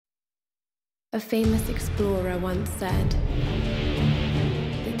A famous explorer once said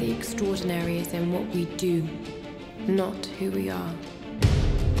that the extraordinary is in what we do, not who we are.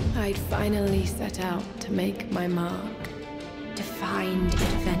 I'd finally set out to make my mark, to find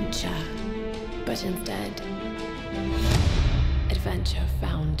adventure. But instead, adventure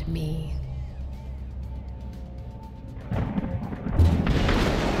found me.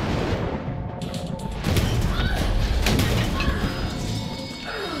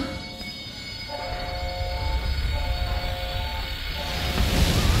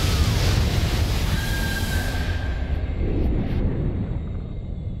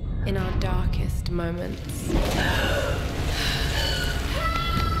 In our darkest moments,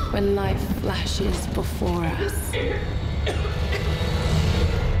 when life flashes before us,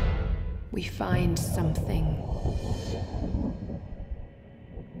 we find something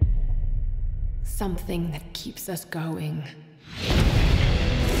that keeps us going.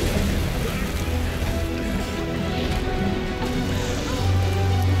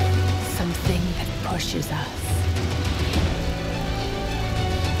 Something that pushes us.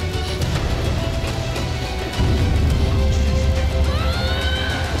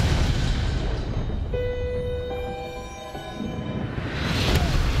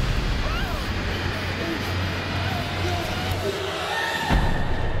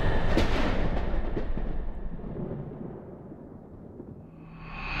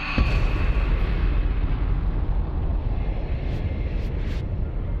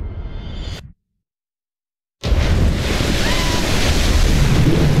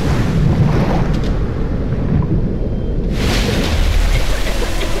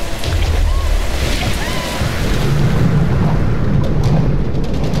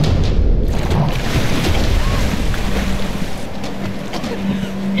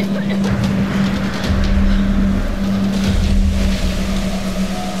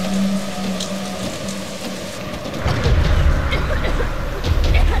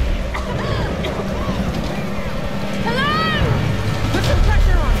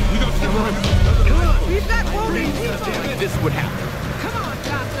 This would happen. Come on,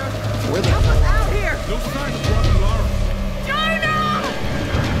 Doctor. Where the Help us out here. No sign of Robbie Lara. Jonah!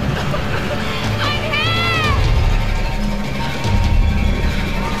 I'm here!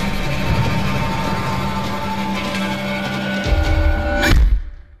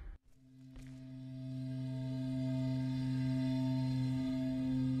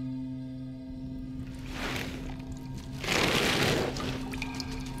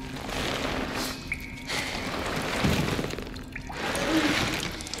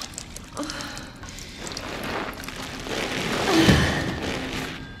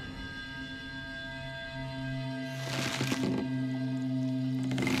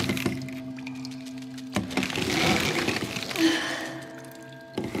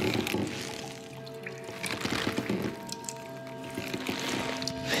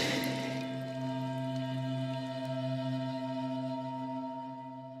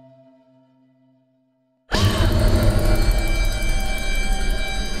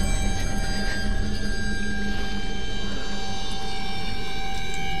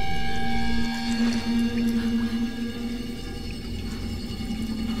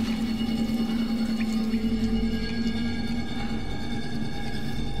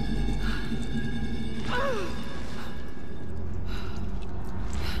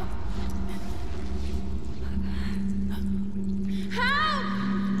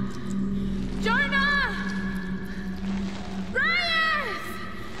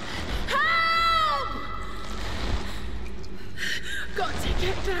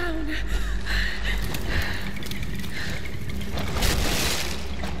 Get down!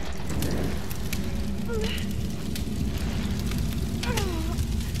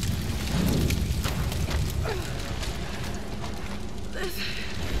 This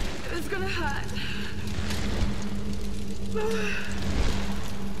is gonna hurt.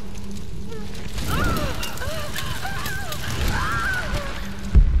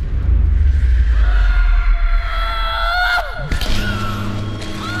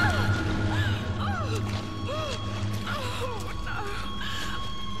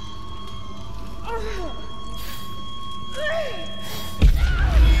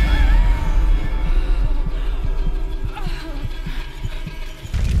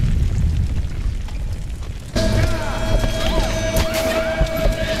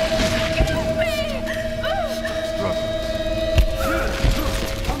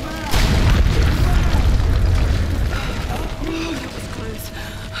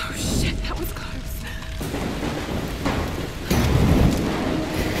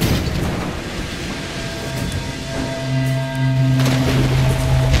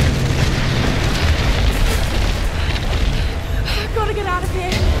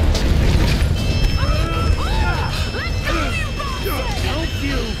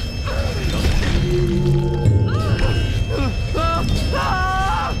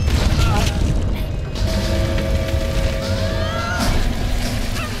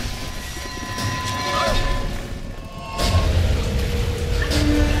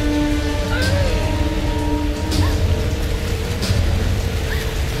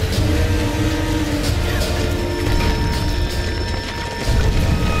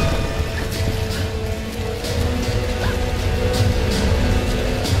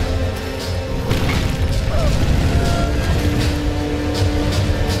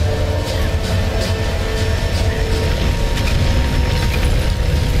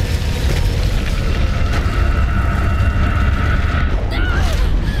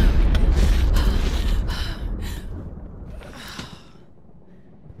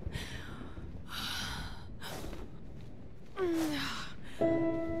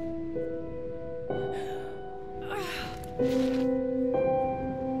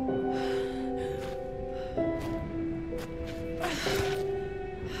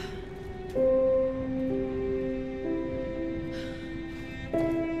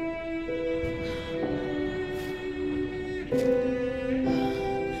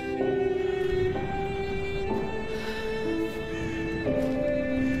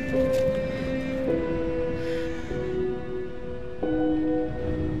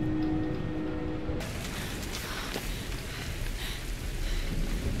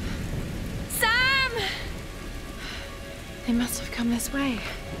 this way.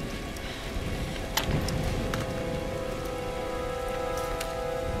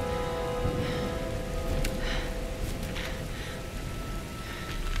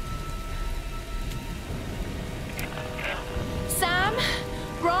 Sam?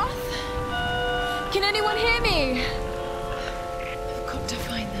 Roth? Can anyone hear me? I've got to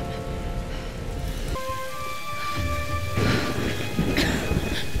find them.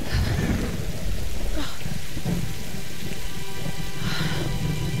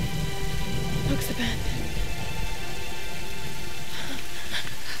 Looks abandoned.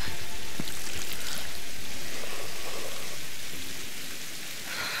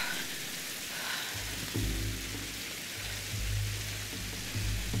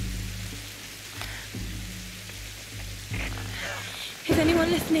 Is anyone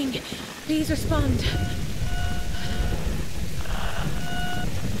listening? Please respond.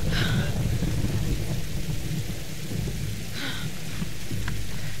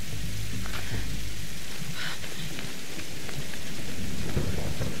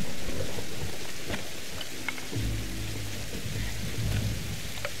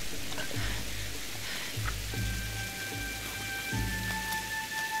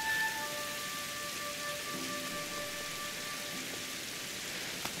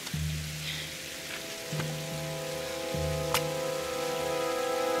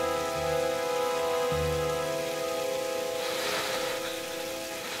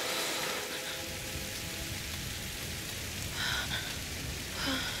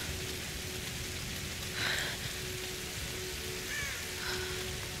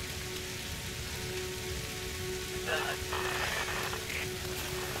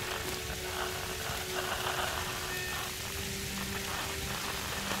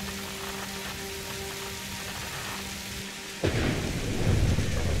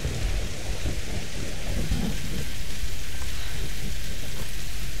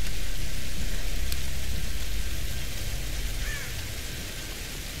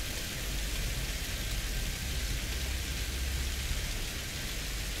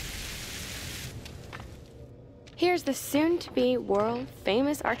 Here's the soon-to-be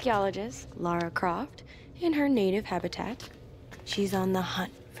world-famous archaeologist, Lara Croft, in her native habitat. She's on the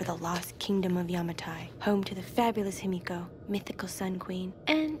hunt for the lost kingdom of Yamatai, home to the fabulous Himiko, mythical Sun Queen,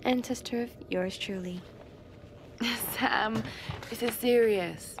 and ancestor of yours truly. Sam, this is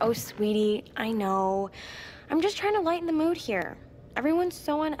serious. Oh, sweetie, I know. I'm just trying to lighten the mood here. Everyone's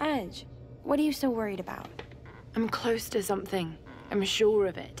so on edge. What are you so worried about? I'm close to something. I'm sure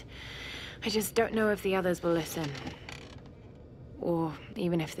of it. I just don't know if the others will listen. Or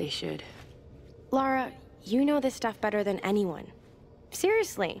even if they should. Lara, you know this stuff better than anyone.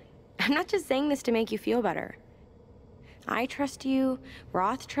 Seriously, I'm not just saying this to make you feel better. I trust you,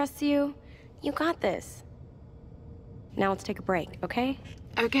 Roth trusts you. You got this. Now let's take a break, okay?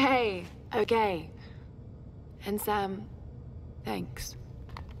 Okay. And Sam, thanks.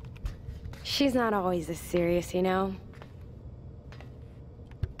 She's not always this serious, you know?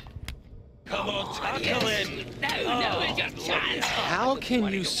 Come on, tackle in! No, it's your chance! How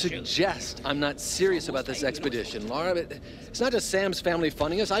can you suggest I'm not serious about this expedition, Lara? It's not just Sam's family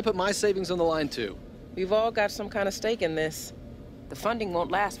funding us. I put my savings on the line, too. We've all got some kind of stake in this. The funding won't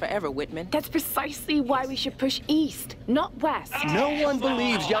last forever, Whitman. That's precisely why we should push east, not west. No one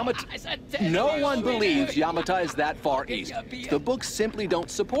believes Yamatai is that far east. The books simply don't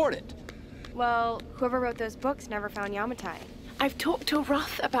support it. Well, whoever wrote those books never found Yamatai. I've talked to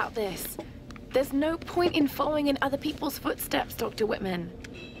Roth about this. There's no point in following in other people's footsteps, Dr. Whitman.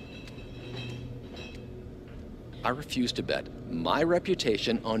 I refuse to bet my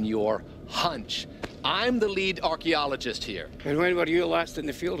reputation on your hunch. I'm the lead archaeologist here. And when were you last in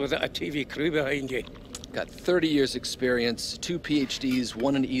the field without a TV crew behind you? Got 30 years experience, 2 PhDs,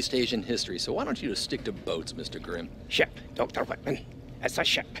 1 in East Asian history, so why don't you just stick to boats, Mr. Grimm? Ship, Dr. Whitman. It's a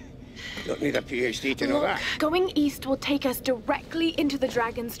ship. Don't need a PhD to know that. Going east will take us directly into the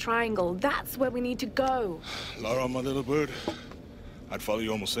Dragon's Triangle. That's where we need to go. Lara, my little bird. I'd follow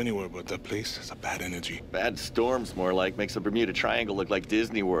you almost anywhere, but that place has a bad energy. Bad storms, more like. Makes the Bermuda Triangle look like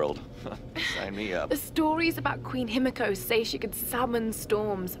Disney World. Sign me up. The stories about Queen Himiko say she could summon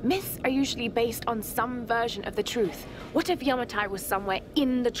storms. Myths are usually based on some version of the truth. What if Yamatai was somewhere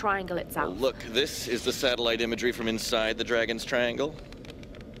in the triangle itself? Well, look, this is the satellite imagery from inside the Dragon's Triangle.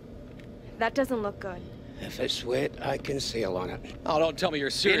 That doesn't look good. If it's wet, I can sail on it. Oh, don't tell me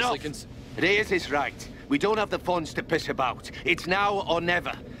you're seriously Reyes is right. We don't have the funds to piss about. It's now or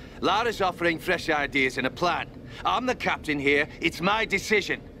never. Lara's offering fresh ideas and a plan. I'm the captain here. It's my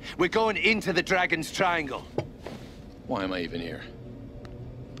decision. We're going into the Dragon's Triangle. Why am I even here?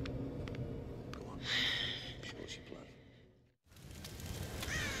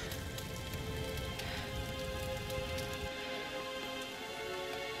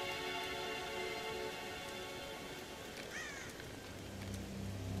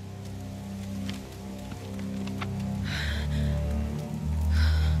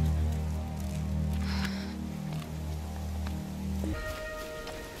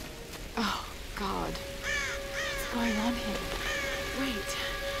 God. What's going on here? Wait.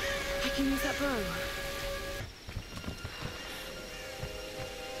 I can use that bow.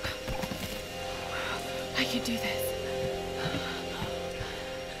 I can do this.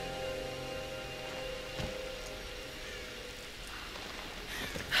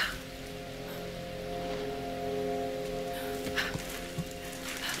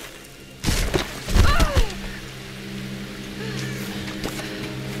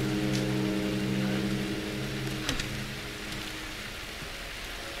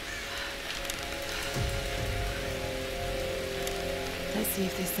 Let's see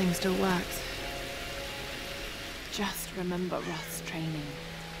if this thing still works. Just remember Roth's training.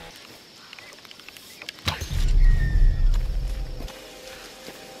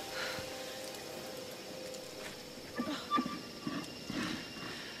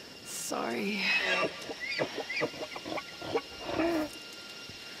 Sorry.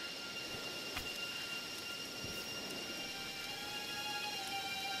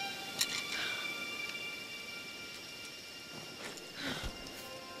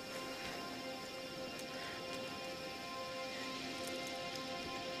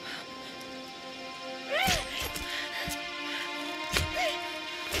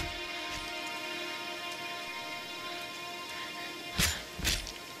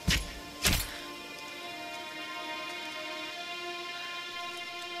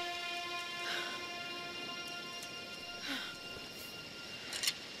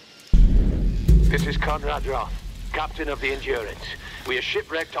 This is Conrad Roth, captain of the Endurance. We are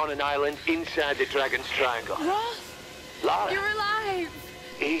shipwrecked on an island inside the Dragon's Triangle. Roth! Lara! You're alive!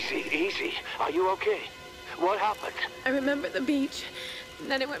 Easy, easy. Are you okay? What happened? I remember the beach, and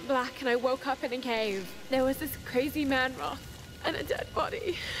then it went black and I woke up in a cave. There was this crazy man, Roth, and a dead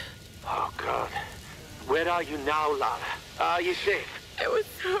body. Oh, God. Where are you now, Lara? Are you safe? It was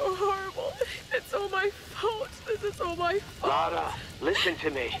so horrible. It's all my fault. This is all my fault. Lara, listen to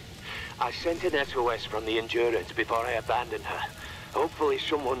me. I sent an SOS from the Endurance before I abandoned her. Hopefully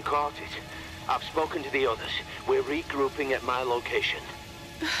someone caught it. I've spoken to the others. We're regrouping at my location.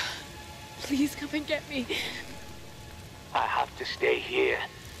 Please come and get me. I have to stay here.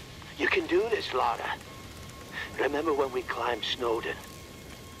 You can do this, Lara. Remember when we climbed Snowden?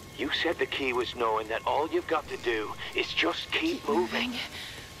 You said the key was knowing that all you've got to do is just keep moving.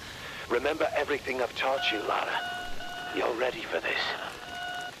 Remember everything I've taught you, Lara. You're ready for this.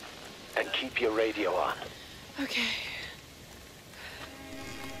 And keep your radio on. Okay.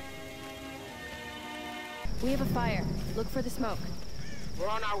 We have a fire. Look for the smoke. We're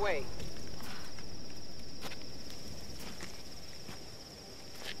on our way.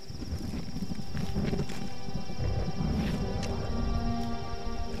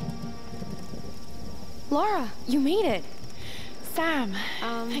 Lara, you made it. Sam,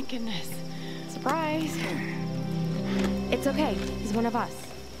 thank goodness. Surprise. It's okay. He's one of us.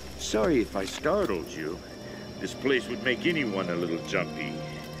 Sorry if I startled you. This place would make anyone a little jumpy.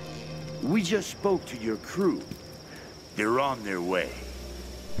 We just spoke to your crew. They're on their way.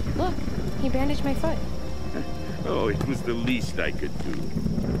 Look, he bandaged my foot. Oh, it was the least I could do.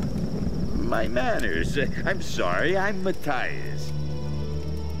 My manners. I'm sorry, I'm Matthias.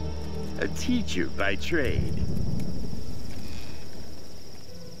 A teacher by trade.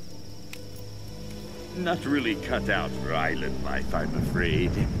 Not really cut out for island life, I'm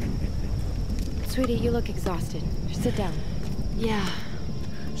afraid. Sweetie, you look exhausted. Sit down. Yeah.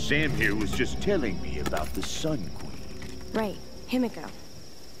 Sam here was just telling me about the Sun Queen. Right, Himiko.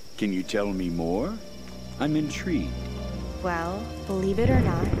 Can you tell me more? I'm intrigued. Well, believe it or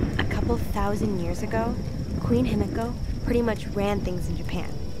not, a couple thousand years ago, Queen Himiko pretty much ran things in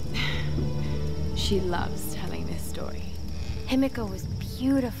Japan. She loves telling this story. Himiko was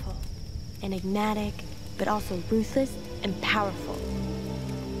beautiful, enigmatic, but also ruthless and powerful.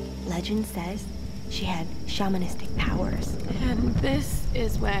 Legend says she had shamanistic powers. And this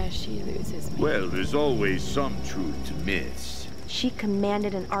is where she loses me. Well, there's always some truth to myths. She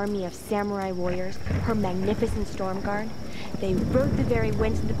commanded an army of samurai warriors, her magnificent storm guard. They rode the very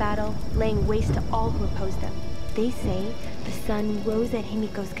winds into battle, laying waste to all who opposed them. They say the sun rose at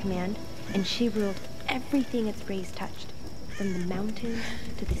Himiko's command, and she ruled everything its rays touched, from the mountains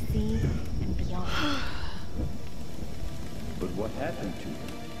to the sea and beyond. But what happened to her?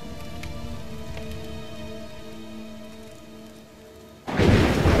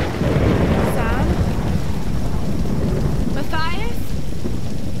 Sam? Matthias?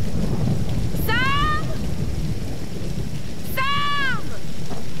 Sam! Sam!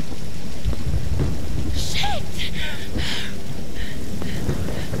 Shit!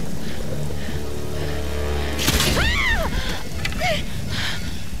 Ah!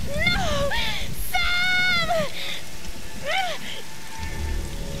 No!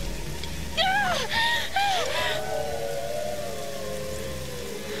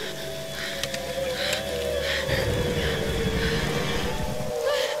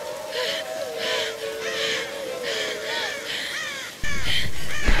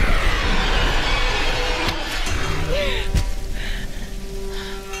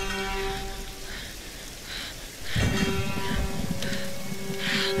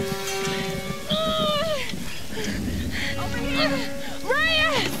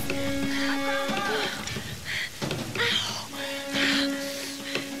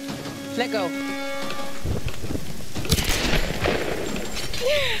 Let go.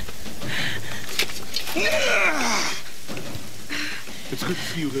 It's good to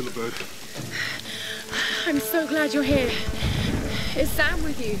see you, little bird. I'm so glad you're here. Is Sam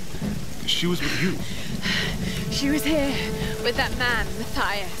with you? She was with you. She was here with that man,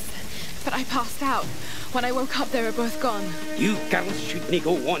 Matthias. But I passed out. When I woke up, they were both gone. You girls shouldn't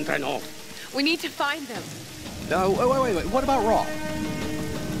go wandering off. We need to find them. Wait. What about Raw?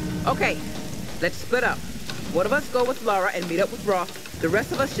 Okay, let's split up. One of us go with Laura and meet up with Raw. The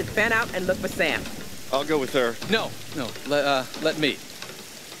rest of us should fan out and look for Sam. I'll go with her. No. Let me.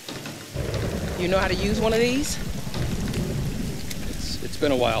 You know how to use one of these? It's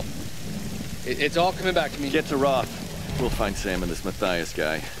been a while. It's all coming back to me. Get to Roth. We'll find Sam and this Matthias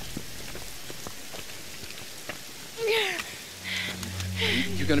guy.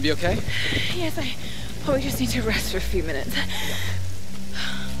 You gonna be okay? Yes, I probably just need to rest for a few minutes.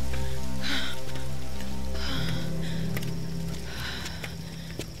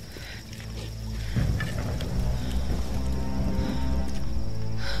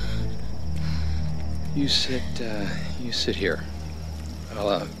 You sit here.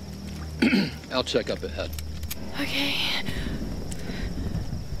 I'll check up ahead. Okay.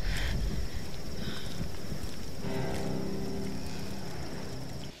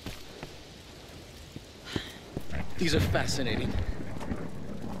 These are fascinating.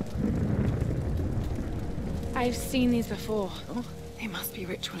 I've seen these before. Oh? They must be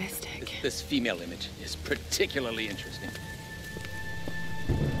ritualistic. This female image is particularly interesting.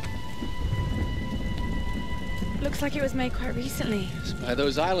 Looks like it was made quite recently. It's by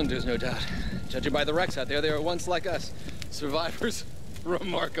those islanders, no doubt. Judging by the wrecks out there, they were once like us. Survivors.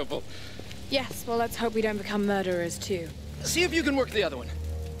 Remarkable. Yes, well, let's hope we don't become murderers, too. See if you can work the other one.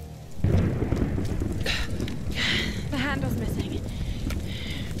 The handle's missing.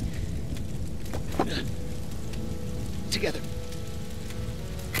 Together.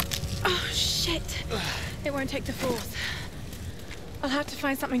 Oh, shit. It won't take the force. I'll have to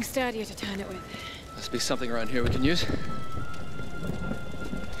find something sturdier to turn it with. Must be something around here we can use.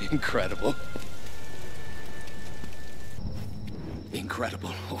 Incredible.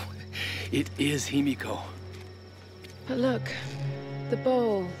 Incredible. Oh, it is Himiko. But look, the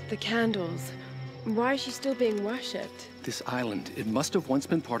bowl, the candles. Why is she still being worshipped? This island, it must have once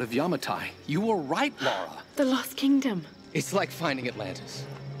been part of Yamatai. You were right, Laura. The Lost Kingdom. It's like finding Atlantis.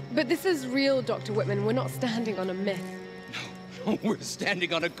 But this is real, Dr. Whitman. We're not standing on a myth. No, we're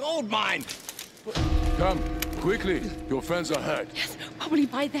standing on a gold mine. Come, quickly. Your friends are hurt. Yes, probably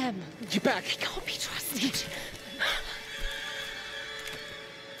by them. Get back. They can't be trusted.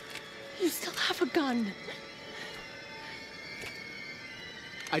 You still have a gun.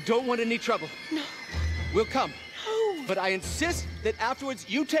 I don't want any trouble. No. We'll come. No. But I insist that afterwards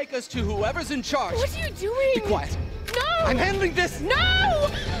you take us to whoever's in charge. What are you doing? Be quiet. No! I'm handling this.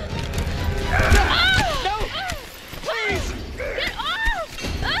 No! No! Please! Get off!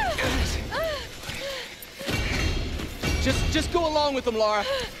 Just go along with them, Laura.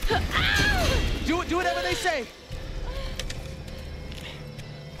 Do whatever they say.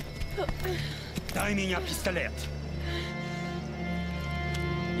 Дай меня пистолет.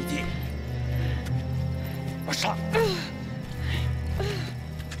 Иди. Пошла.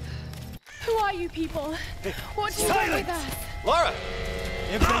 Who are you people? What do you want with us? Laura!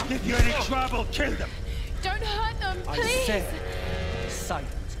 If they give you any trouble, kill them. Don't hurt them, I please! said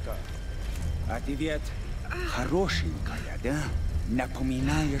silence, girl. А ты ведь хорошенькая, да?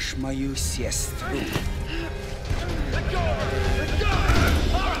 Напоминаешь мою сестру. Let go! Let go!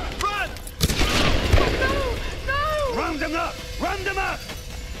 Laura, run! No! No! Round them up! Round them up!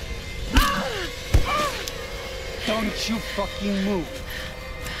 Don't you fucking move!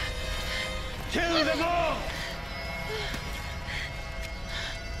 Kill them all!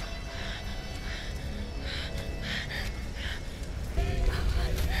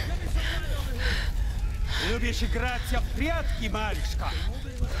 Любишь играть в прятки, малышка?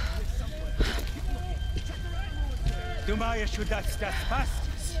 Думаешь, удастся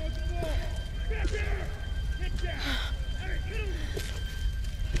спастись?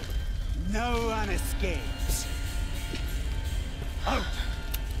 No one escapes. Out!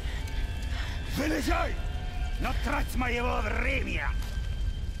 Вылезай! Но трать моего времени!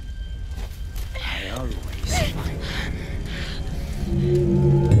 I always find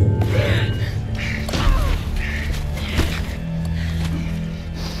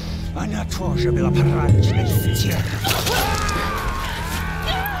Она тоже была порядочной стервой.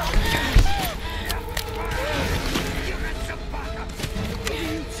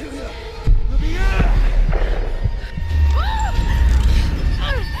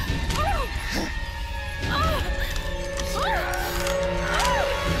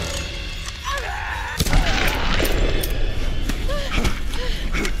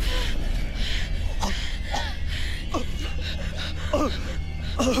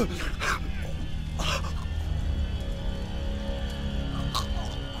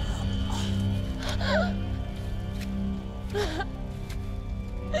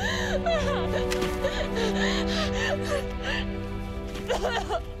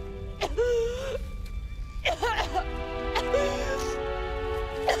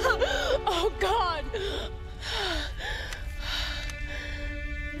 Oh, God!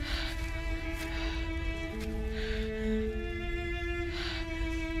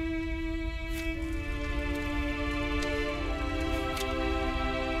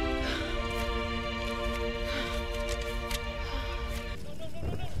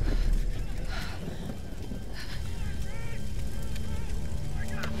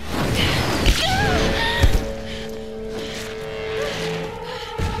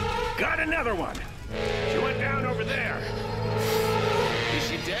 Got another one. She went down over there. Is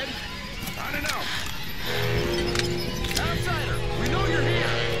she dead? I don't know. Outsider, we know you're here.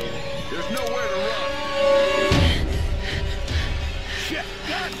 There's nowhere to run. Shit,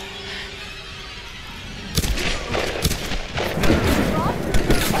 gun!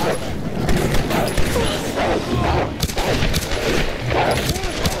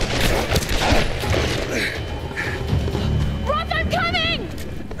 Roth, I'm coming!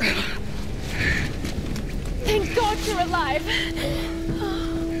 Thank God you're alive.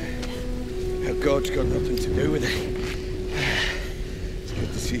 Now, God's got nothing to do with it. It's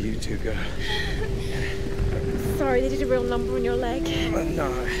good to see you two, girl. Sorry, they did a real number on your leg. No,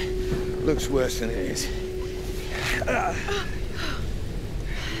 looks worse than it is.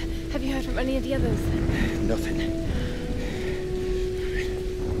 Have you heard from any of the others? Nothing.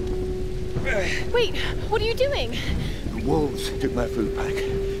 Wait, what are you doing? The wolves took my food pack.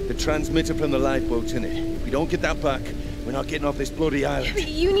 The transmitter from the lifeboat's in it. If we don't get that back, we're not getting off this bloody island. But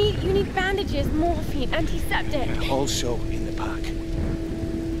you need bandages, morphine, antiseptic. Also in the pack.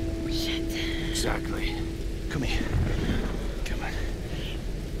 Shit. Exactly. Come here. Come on.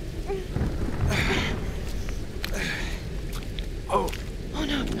 Oh. Oh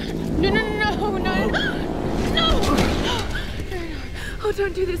no. No! Oh,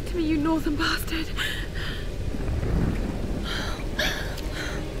 don't do this to me, you northern bastard.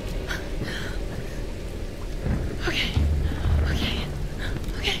 Okay.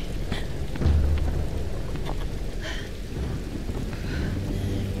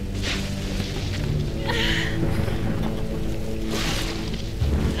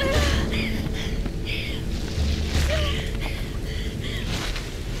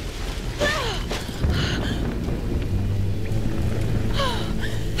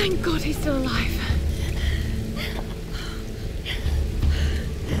 Thank God he's still alive.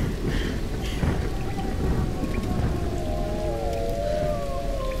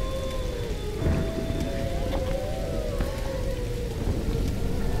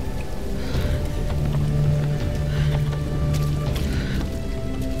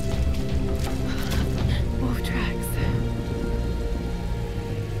 Wolf tracks.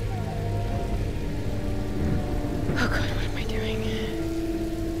 Oh God, what am I doing?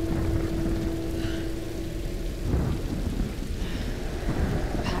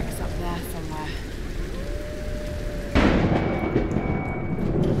 Pack's up there somewhere.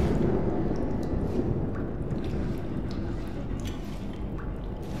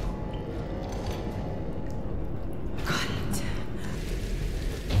 Got it.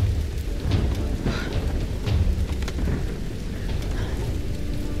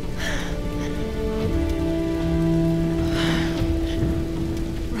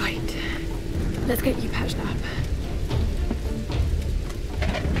 Right. Let's get you patched up.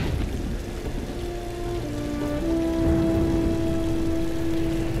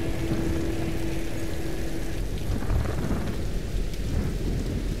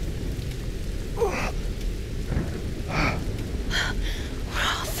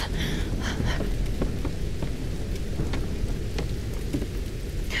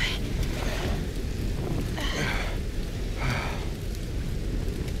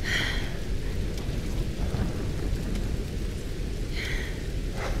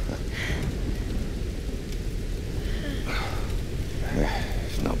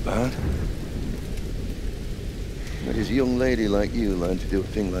 It's not bad. Where does a young lady like you learn to do a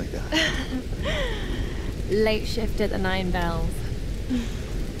thing like that? Late shift at the 9 Bells.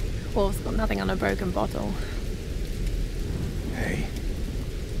 Wolf's got nothing on a broken bottle. Hey,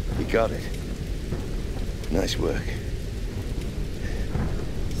 you got it. Nice work.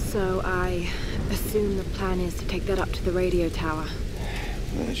 So I assume the plan is to take that up to the radio tower.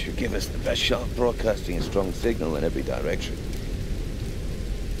 Well, it should give us the best shot of broadcasting a strong signal in every direction.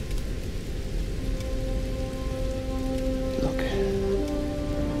 Look,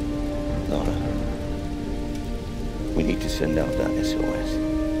 Laura, we need to send out that SOS.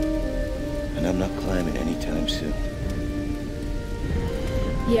 And I'm not climbing anytime soon.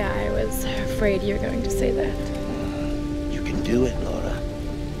 Yeah, I was afraid you were going to say that. You can do it, Laura.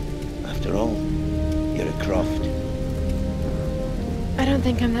 After all, you're a Croft. I don't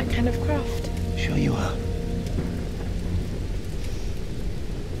think I'm that kind of Croft. Sure you are.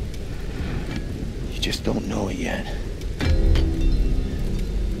 You just don't know it yet.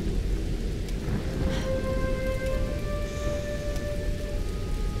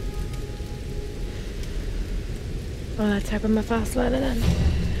 Well, let's hope I'm a fast learner then.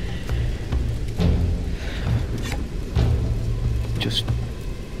 Just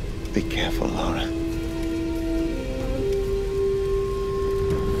be careful, Laura.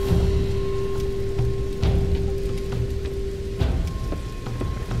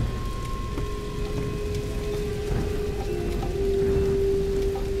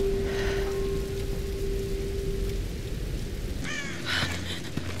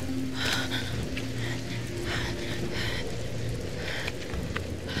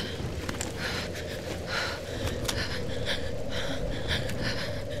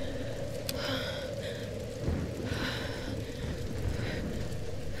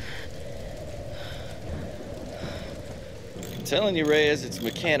 I'm telling you, Reyes, it's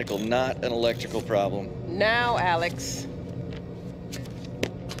mechanical, not an electrical problem. Now, Alex.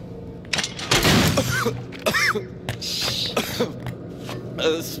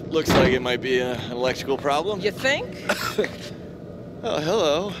 This looks like it might be an electrical problem. You think? Oh,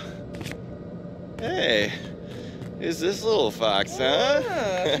 hello. Hey, who's this little fox, huh?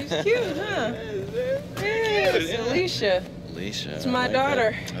 Ah, she's cute, huh? Yeah, it's Alicia. Alicia. It's my I like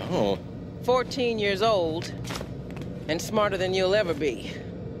daughter. that. Oh. 14 years old. And smarter than you'll ever be.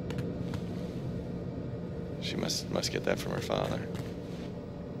 She must get that from her father.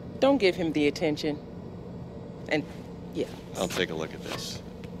 Don't give him the attention. And, yeah. I'll take a look at this.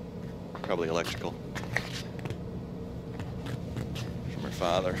 Probably electrical. From her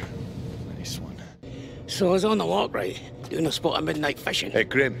father. Nice one. So I was on the lock, right? Doing a spot of midnight fishing. Hey,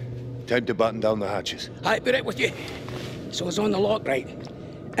 Grim. Time to batten down the hatches. I'd be right with you. So I was on the lock, right?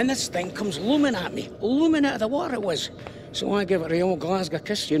 And this thing comes looming at me. Looming out of the water it was. So I give it a old Glasgow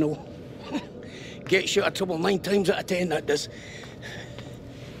kiss, you know. Gets you out of trouble 9 times out of 10, that does.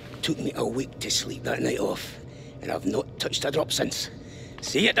 Took me a week to sleep that night off. And I've not touched a drop since.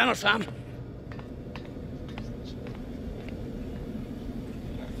 See you at dinner, Sam.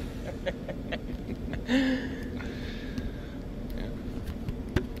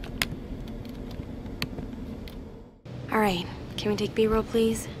 All right, can we take B-roll,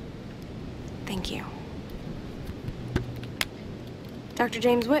 please? Thank you. Dr.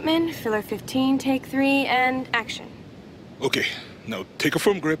 James Whitman, filler 15, take 3, and action. Okay, now take a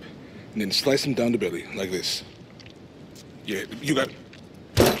firm grip and then slice him down the belly, like this. Yeah, you got it.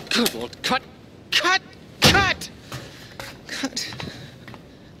 Good Lord, cut! Cut! Cut! Cut!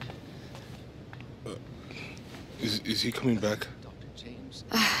 Is he coming back? Dr. James.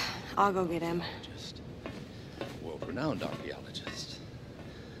 I'll go get him. World-renowned archaeologist.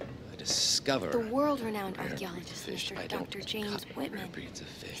 I discover... The world-renowned archaeologist, fish. Mr. Dr. James Whitman. Breeds of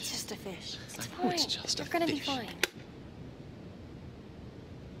fish. It's just a fish. It's I know fine. it's just You're a gonna be fish. fine.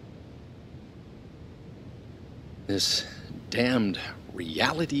 This damned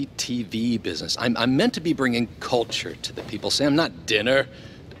reality TV business. I'm meant to be bringing culture to the people, Sam, not dinner.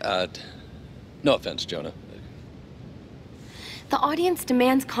 No offense, Jonah. The audience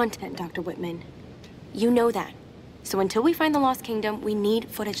demands content, Dr. Whitman. You know that. So until we find the Lost Kingdom, we need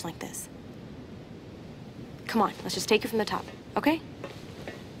footage like this. Come on, let's just take it from the top, okay?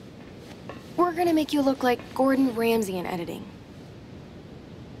 We're gonna make you look like Gordon Ramsay in editing.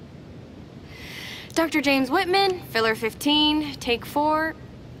 Dr. James Whitman, filler 15, take 4,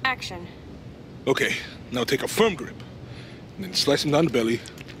 action. Okay, now take a firm grip and then slice him down the belly,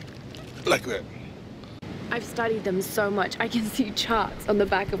 like that. I've studied them so much, I can see charts on the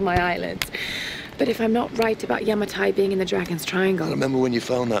back of my eyelids. But if I'm not right about Yamatai being in the Dragon's Triangle... I remember when you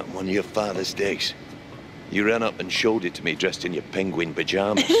found that in one of your father's digs. You ran up and showed it to me dressed in your penguin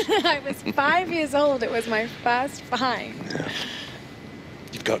pajamas. I was 5 years old. It was my first find. Yeah.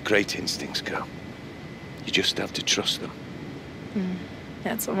 You've got great instincts, girl. You just have to trust them.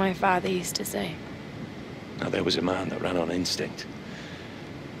 That's what my father used to say. Now, there was a man that ran on instinct.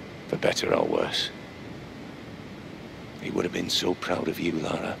 For better or worse. He would have been so proud of you,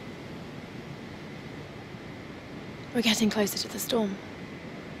 Lara. We're getting closer to the storm.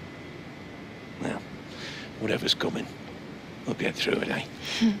 Well, whatever's coming, we'll get through it, eh?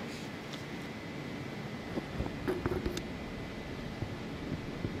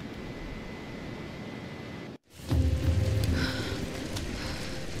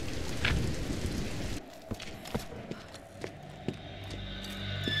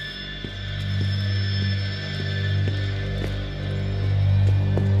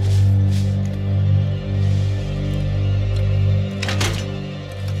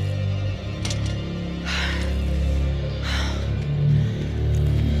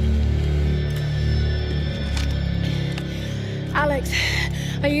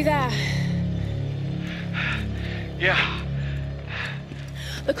 Are you there? Yeah.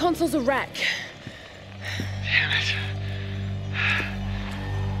 The console's a wreck. Damn it.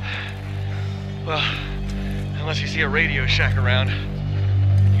 Well, unless you see a Radio Shack around,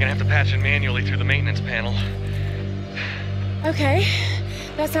 you're gonna have to patch it manually through the maintenance panel. Okay,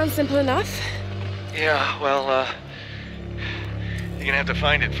 that sounds simple enough. Yeah, well, you're gonna have to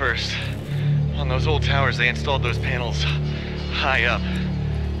find it first. On those old towers, they installed those panels high up.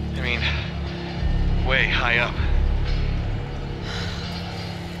 I mean, way high up.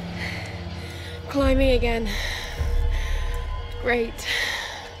 Climbing again. Great.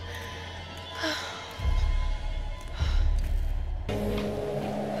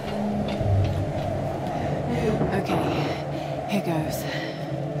 Okay, here goes.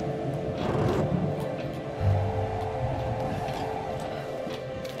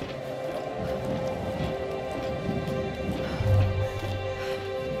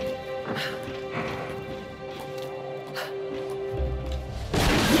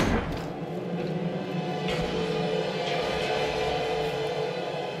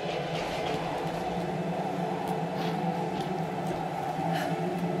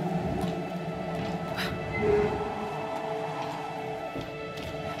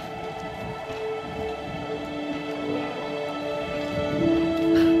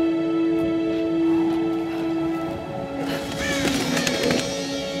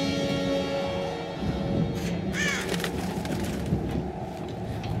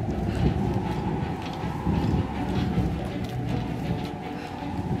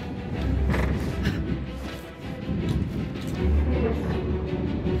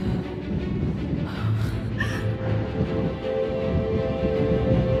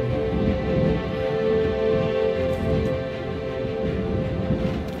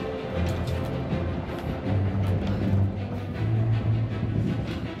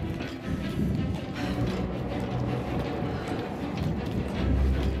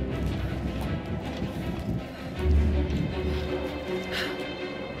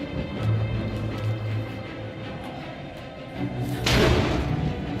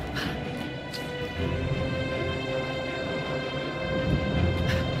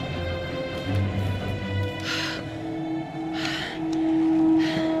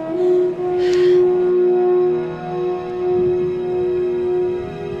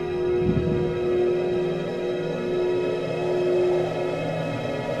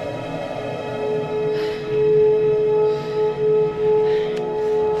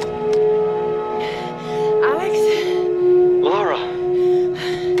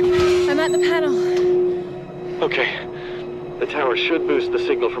 Okay. The tower should boost the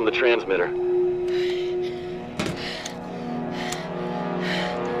signal from the transmitter.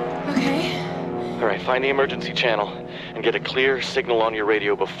 Okay. All right, find the emergency channel and get a clear signal on your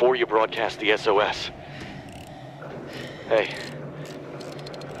radio before you broadcast the SOS. Hey,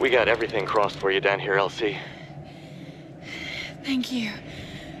 we got everything crossed for you down here, LC. Thank you.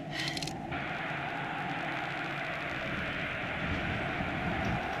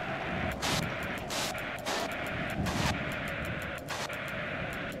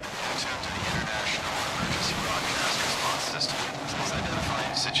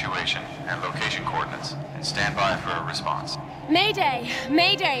 Situation and location coordinates, and stand by for a response. Mayday!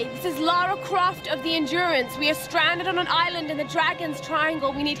 Mayday! This is Lara Croft of the Endurance. We are stranded on an island in the Dragon's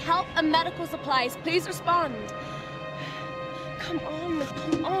Triangle. We need help and medical supplies. Please respond. Come on,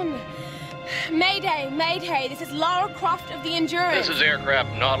 come on. Mayday! Mayday! This is Lara Croft of the Endurance. This is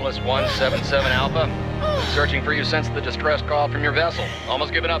aircraft Nautilus 177 Alpha. Searching for you since the distress call from your vessel.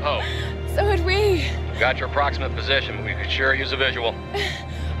 Almost given up hope. So had we. Got your approximate position, but we could sure use a visual.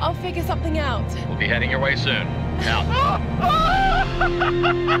 I'll figure something out. We'll be heading your way soon. Out.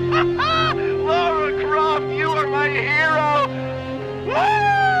 Lara Croft, you are my hero!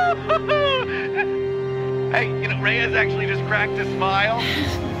 Hey, you know, Reyes actually just cracked a smile.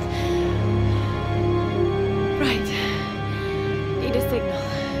 Right. Need a signal.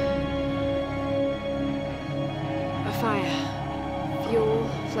 A fire. Fuel,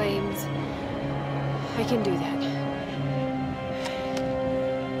 flames. I can do that.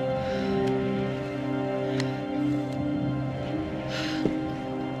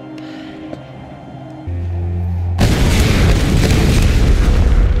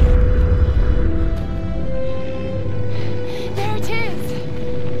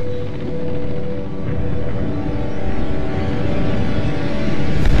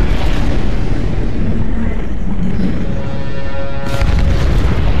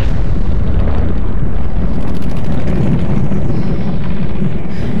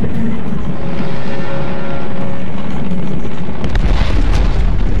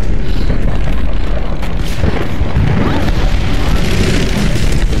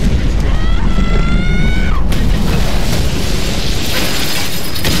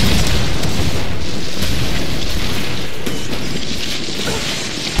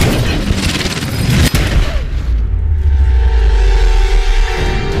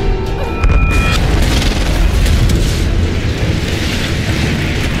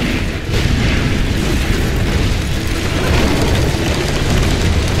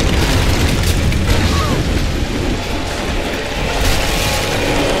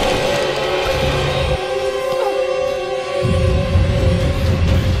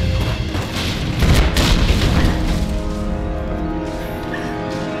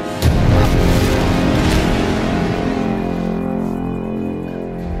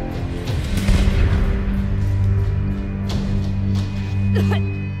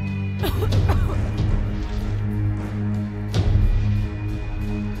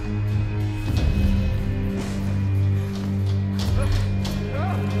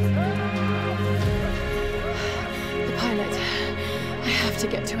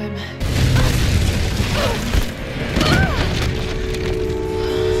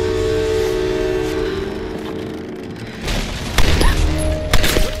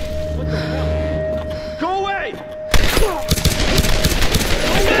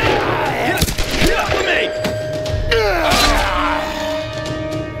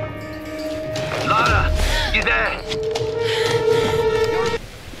 You there?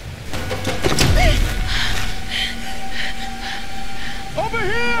 Over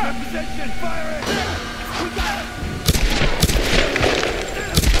here! Position, fire it! We got it!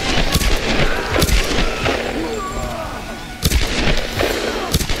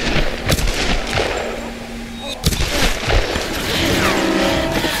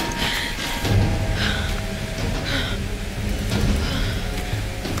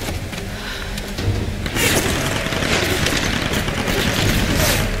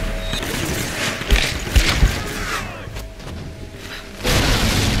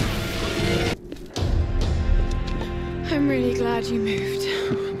 I'm really glad you moved.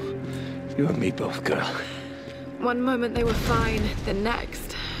 You and me both, girl. One moment they were fine, the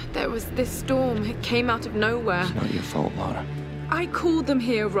next, there was this storm. It came out of nowhere. It's not your fault, Lara. I called them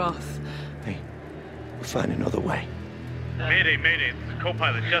here, Roth. We'll find another way. Mayday, mayday. This is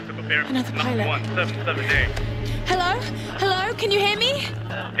co-pilot Jessica Bear. Another pilot. 177A. Hello? Hello? Can you hear me?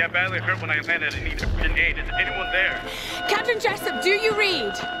 Yeah, badly hurt when I landed and needed aid. Is anyone there? Captain Jessup, do you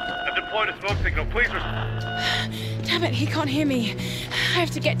read? I've deployed a smoke signal. Please Damn it, he can't hear me. I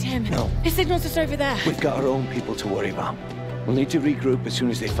have to get to him. No. His signal's just over there. We've got our own people to worry about. We'll need to regroup as soon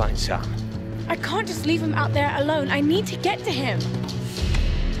as they find Sam. I can't just leave him out there alone. I need to get to him.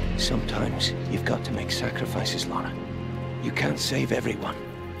 Sometimes you've got to make sacrifices, Lara. You can't save everyone.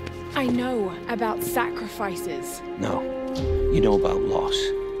 I know about sacrifices. No. You know about loss.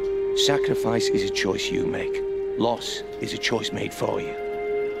 Sacrifice is a choice you make. Loss is a choice made for you.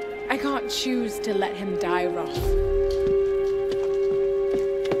 I can't choose to let him die, Roth.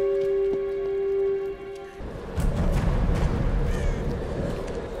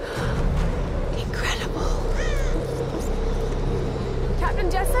 Incredible. Captain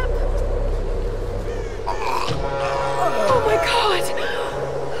Jessup? Oh my God!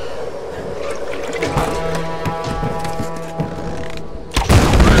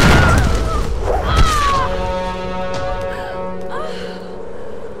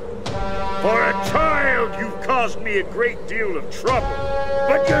 For a child, you've caused me a great deal of trouble.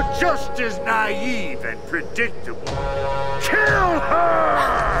 But you're just as naive and predictable. Kill her!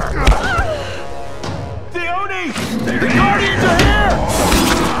 Theoni! The Guardians are here!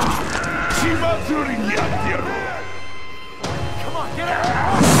 Come on, get out!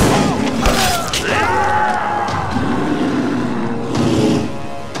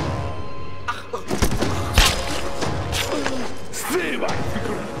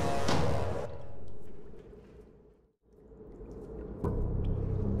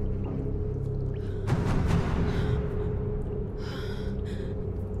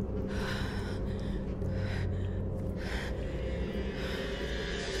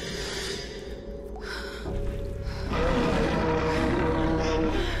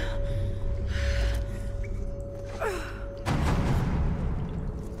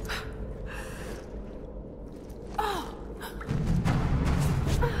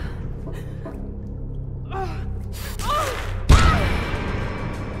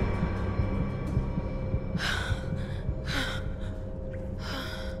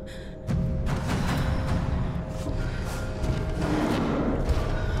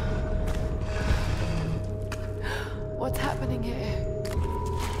 What's happening here?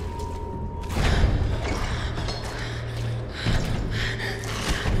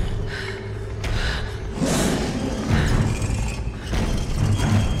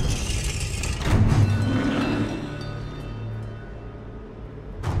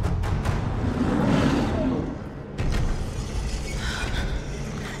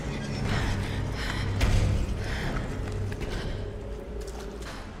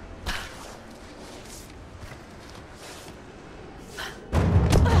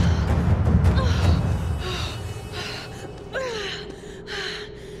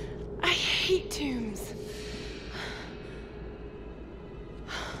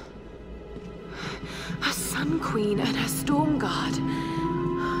 Sun Queen and her Storm Guard.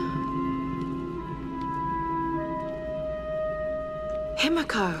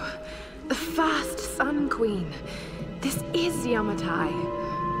 Himiko, the first Sun Queen. This is Yamatai.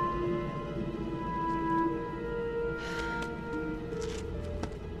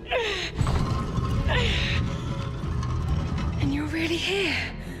 And you're really here.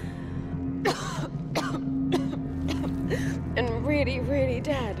 And really, really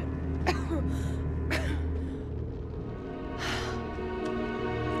dead.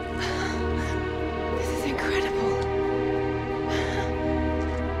 This is incredible.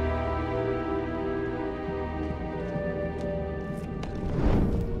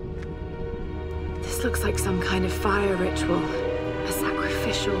 This looks like some kind of fire ritual. A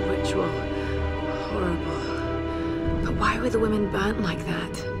sacrificial ritual. Horrible. Why were the women burnt like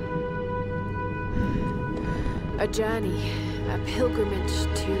that? A journey, a pilgrimage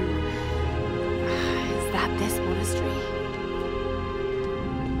to... Is that this monastery?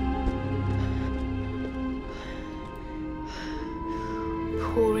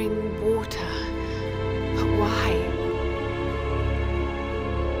 Pouring water. But why?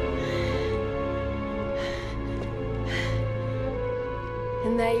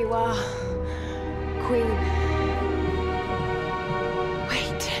 And there you are, Queen.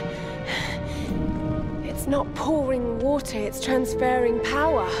 Wait. It's not pouring water, it's transferring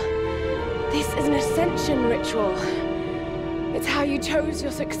power. This is an ascension ritual. It's how you chose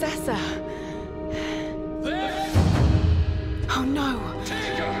your successor. Oh no.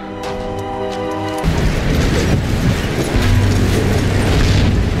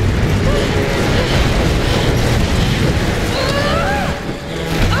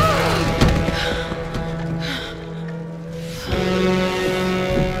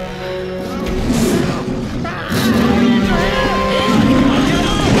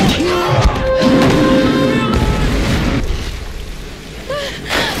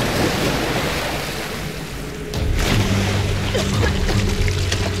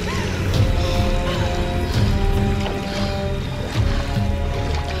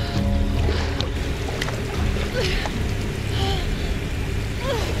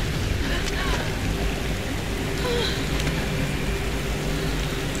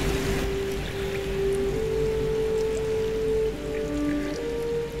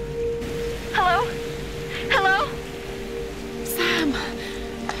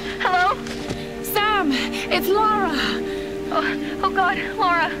 It's Lara! Oh God,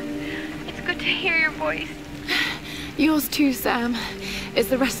 Laura. It's good to hear your voice. Yours too, Sam. Is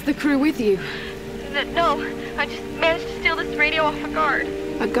the rest of the crew with you? No, I just managed to steal this radio off a guard.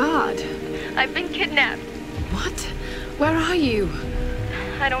 A guard? I've been kidnapped. What? Where are you?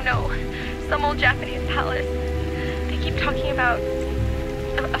 I don't know. Some old Japanese palace. They keep talking about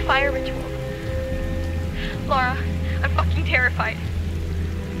a fire ritual. Laura, I'm fucking terrified.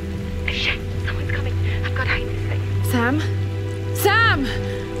 Shit, someone's coming. I've got to hide this thing. Sam? Sam!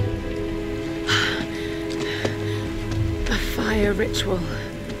 A fire ritual.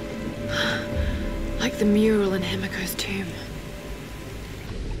 Like the mural in Himiko's tomb.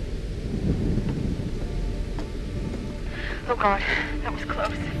 Oh God, that was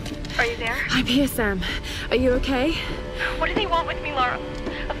close. Are you there? I'm here, Sam. Are you okay? What do they want with me, Laura?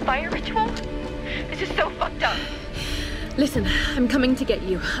 A fire ritual? This is so fucked up. Listen, I'm coming to get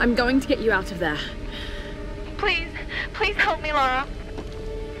you. I'm going to get you out of there. Please, please help me, Laura.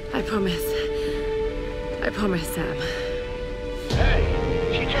 I promise. I promise, Sam. Hey,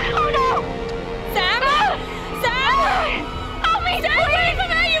 she just... Oh no! Sam! Sam! Help me! Stay away from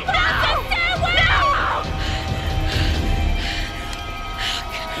her, you bastard! Stay away!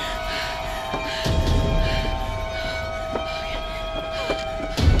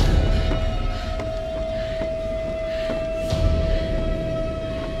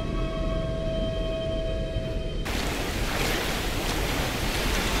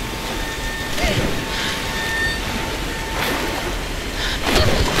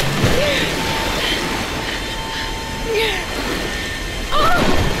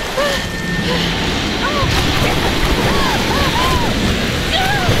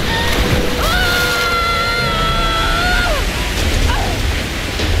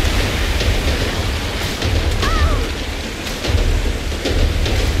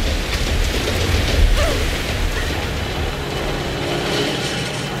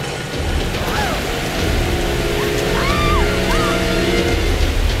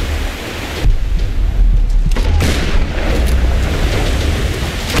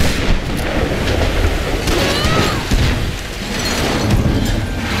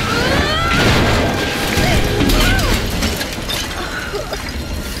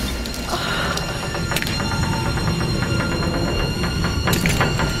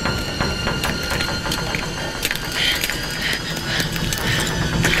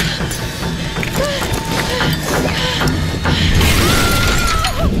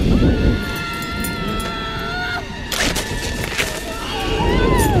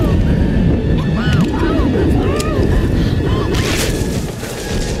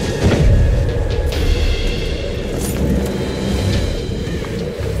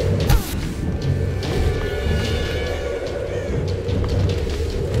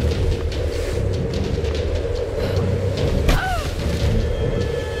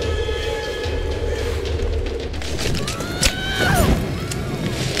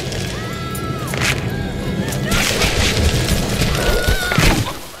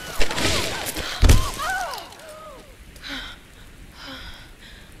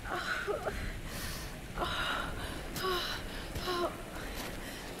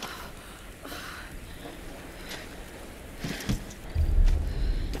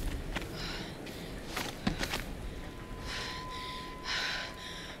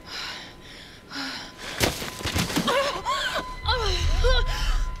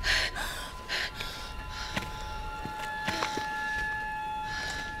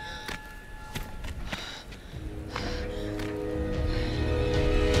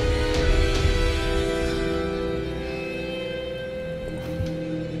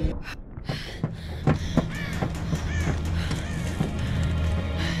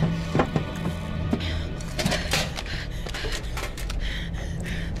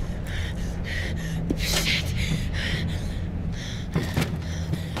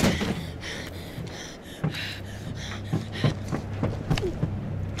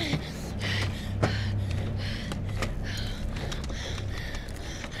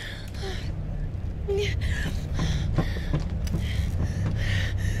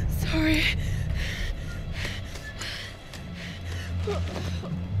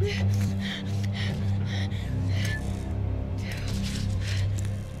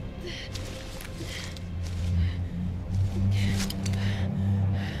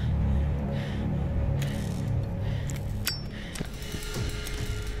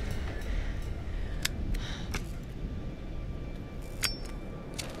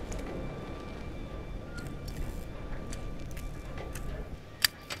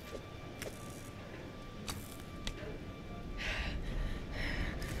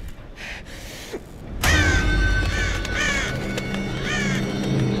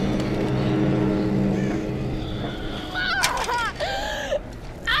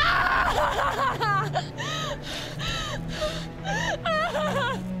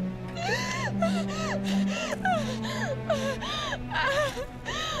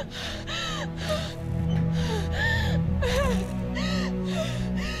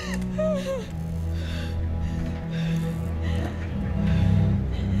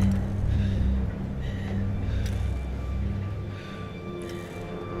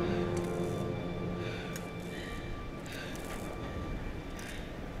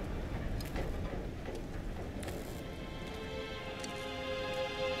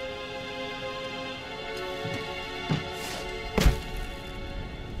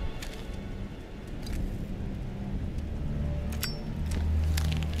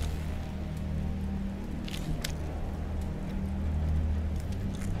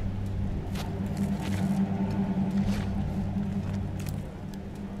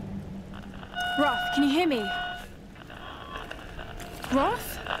 Roth, can you hear me?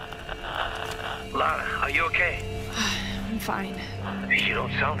 Roth? Lara, are you okay? I'm fine. You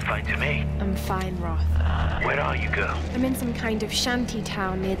don't sound fine to me. I'm fine, Roth. Where are you, girl? I'm in some kind of shanty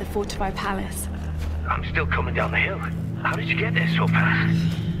town near the fortified palace. I'm still coming down the hill. How did you get there so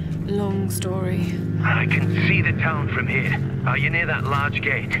fast? Long story. I can see the town from here. Are you near that large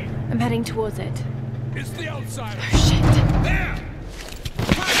gate? I'm heading towards it. It's the outsider. Oh, shit. There!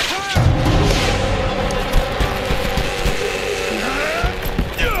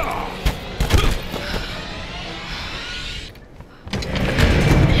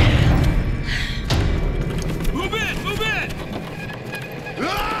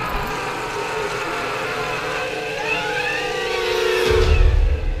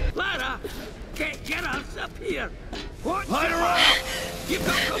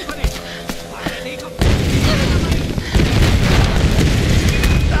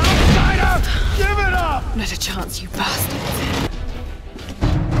 Not a chance, you bastards.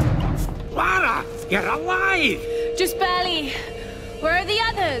 Lara, you're alive! Just barely. Where are the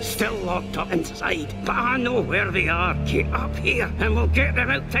others? Still locked up inside, but I know where they are. Get up here and we'll get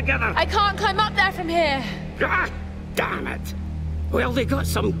them out together. I can't climb up there from here. Ah, damn it. Well, they got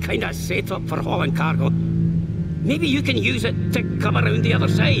some kind of setup for hauling cargo. Maybe you can use it to come around the other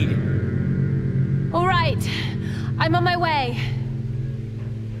side. All right. I'm on my way.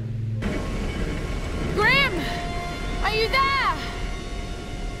 Grim! Are you there?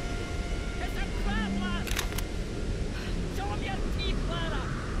 It's a trap, lad! Show them your teeth, Lara!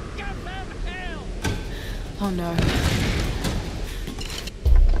 Give them hell! Oh no.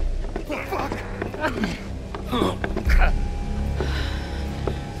 Fuck!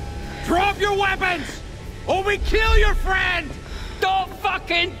 Drop your weapons! Or we kill your friend! Don't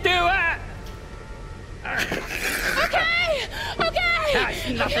fucking do it! Okay! Okay! That's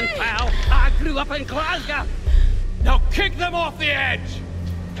nothing, pal. I grew up in Glasgow. Now kick them off the edge!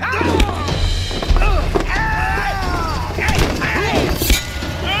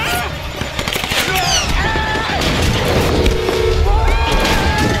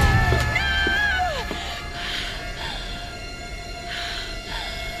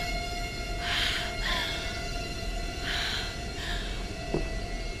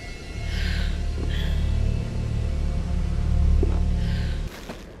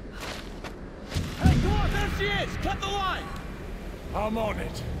 Cut the line! I'm on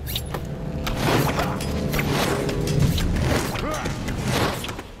it.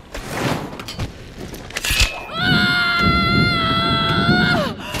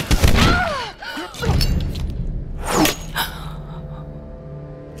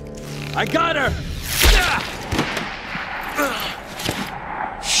 I got her!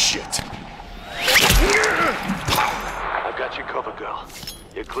 Shit. I've got you covered, girl.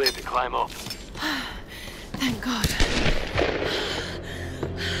 You're cleared to climb up. Thank God.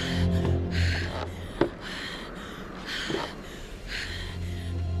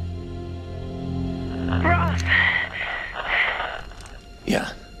 Roth!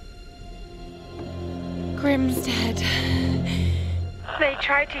 Yeah. Grim's dead. They tried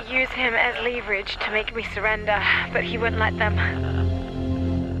tried to use him as leverage to make me surrender, but he wouldn't let them.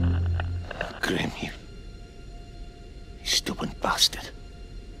 Grim, you stubborn bastard.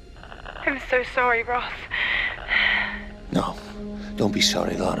 I'm so sorry, Roth. No, don't be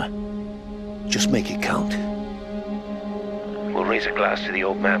sorry, Lara. Just make it count. We'll raise a glass to the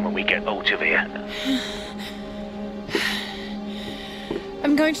old man when we get out of here.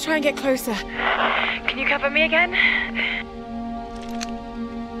 I'm going to try and get closer. Can you cover me again?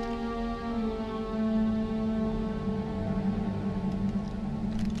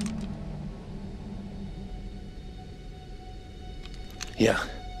 Yeah.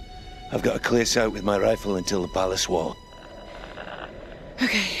 I've got a clear sight with my rifle until the palace wall.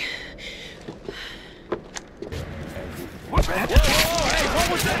 Okay. What the hell? Whoa, hey,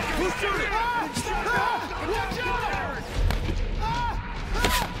 what was that? Who's shooting?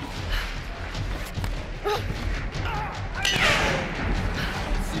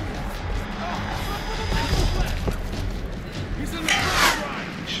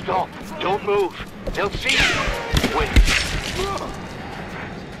 Stop! Don't move! They'll see you! Wait!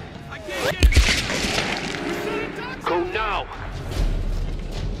 Go now!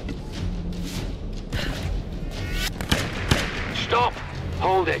 Stop!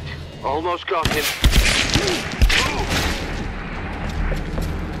 Hold it! Almost got him.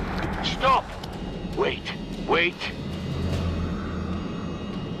 Stop! Wait! Wait!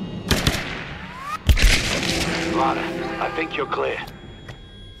 Lara, I think you're clear.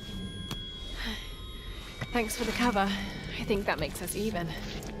 Thanks for the cover. I think that makes us even.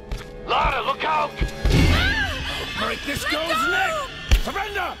 Lara, look out! Break this girl's neck!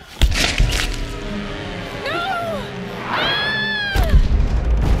 Surrender! No!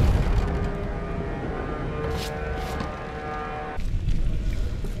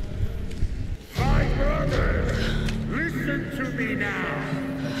 My brothers, listen to me now.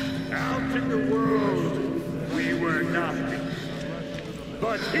 Out in the world, we were nothing.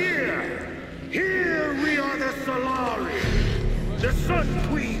 But here we are the Solari, the Sun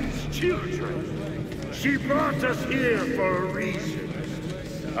Queen's children. She brought us here for a reason.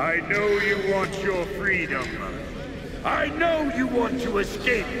 I know you want your freedom. I know you want to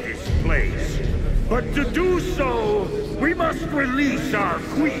escape this place. But to do so, we must release our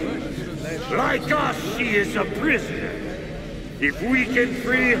queen. Like us, she is a prisoner. If we can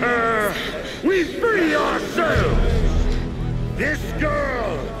free her, we free ourselves. This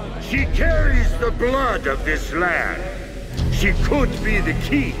girl, she carries the blood of this land. She could be the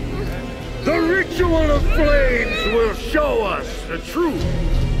key. The ritual of flames will show us the truth.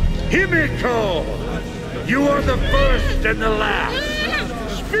 Himiko, you are the first and the last.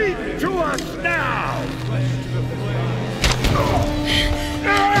 Speak to us now.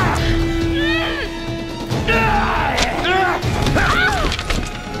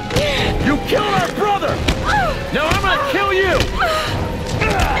 You killed our brother! Now I'm gonna kill you!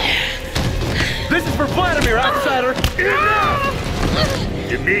 This is for Vladimir, outsider! Enough!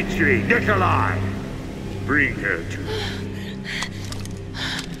 Dmitri, Nikolai, bring her to me.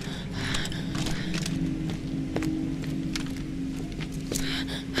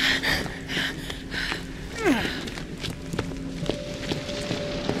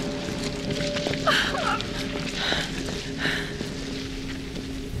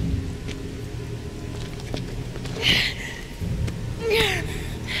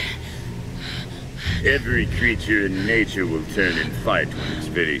 Every creature in nature will turn and fight when its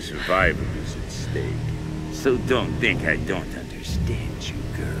very survival is at stake. So don't think I don't understand you,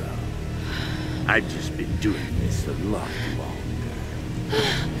 girl. I've just been doing this a lot longer.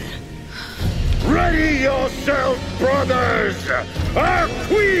 Ready yourself, brothers! Our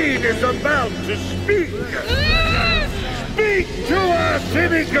queen is about to speak! Speak to us,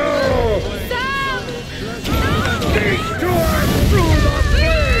 Himiko! Speak to us through the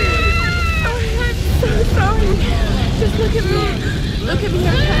So sorry. Just look at me. Look at me,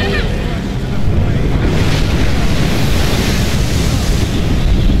 okay?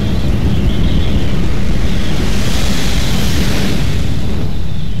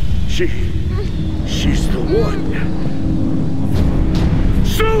 She's the one.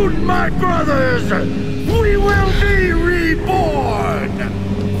 Soon, my brothers, we will be reborn.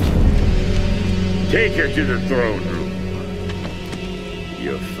 Take her to the throne room.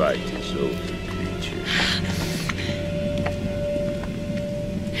 Your fight is over.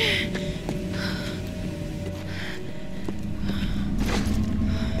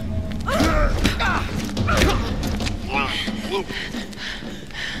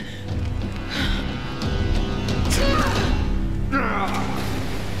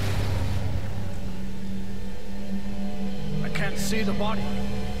 I can't see see the body?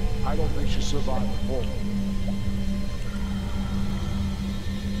 I don't think she survived the fall.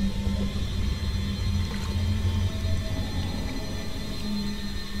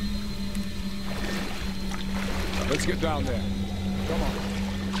 Let's get down there. Come on.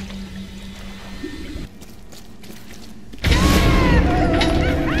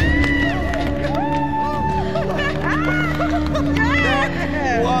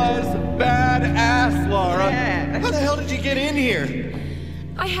 That was badass, Lara. How the hell did you get in here?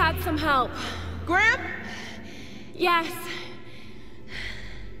 I had some help. Gramp? Yes.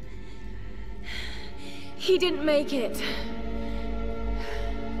 He didn't make it.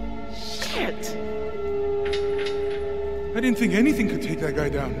 Shit. I didn't think anything could take that guy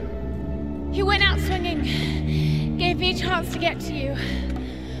down. He went out swinging. Gave me a chance to get to you.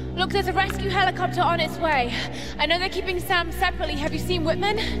 Look, there's a rescue helicopter on its way. I know they're keeping Sam separately. Have you seen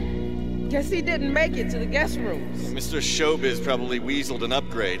Whitman? Guess he didn't make it to the guest rooms. Mr. Showbiz probably weaseled an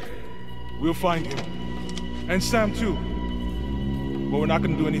upgrade. We'll find him. And Sam, too. But we're not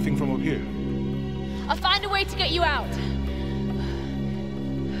gonna do anything from up here. I'll find a way to get you out.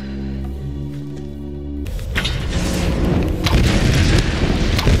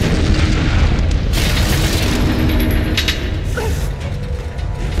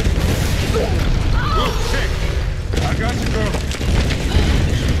 I got you, girl.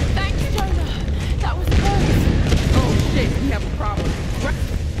 Thanks, Jonah. That was close. Oh shit, we have a problem.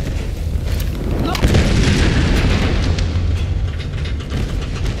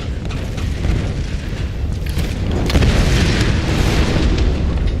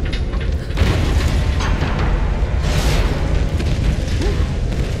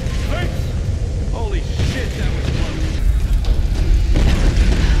 Holy shit, that was close.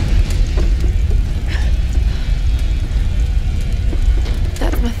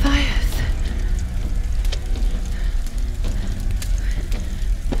 That's Matthias.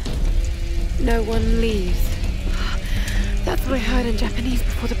 No one leaves. That's what I heard in Japanese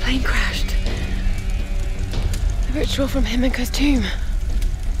before the plane crashed. The ritual from Himiko's tomb.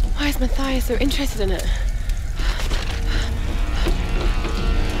 Why is Matthias so interested in it?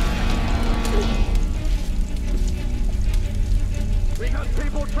 We got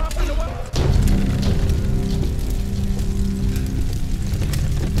people trapped in the well.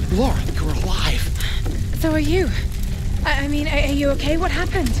 Laura, you're alive. So are you. I mean, are you okay? What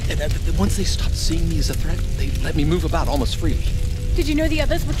happened? Once they stopped seeing me as a threat, they let me move about almost freely. Did you know the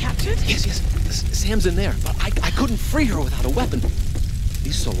others were captured? Yes. Sam's in there, but I couldn't free her without a weapon.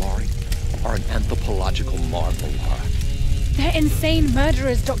 These Solari are an anthropological marvel, Lara. They're insane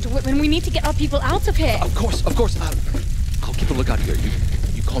murderers, Dr. Whitman. We need to get our people out of here. Of course. I'll keep a lookout here.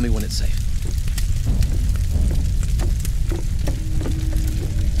 You call me when it's safe.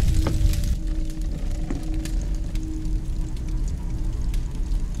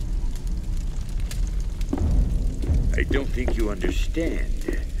 I don't think you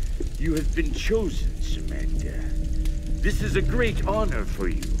understand. You have been chosen, Samantha. This is a great honor for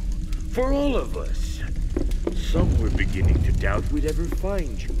you. For all of us. Some were beginning to doubt we'd ever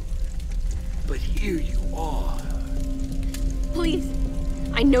find you. But here you are. Please.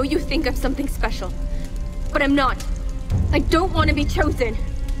 I know you think I'm something special. But I'm not. I don't want to be chosen.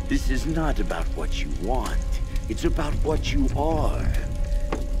 This is not about what you want. It's about what you are.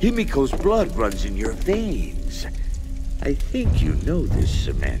 Himiko's blood runs in your veins. I think you know this,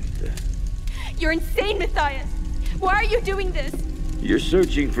 Samantha. You're insane, Matthias. Why are you doing this? You're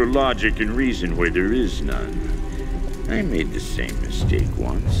searching for logic and reason where there is none. I made the same mistake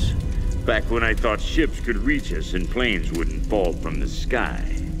once. Back when I thought ships could reach us and planes wouldn't fall from the sky.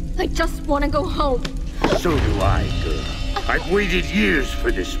 I just want to go home. So do I, girl. I've waited years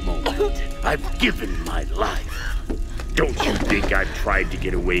for this moment. I've given my life. Don't you think I've tried to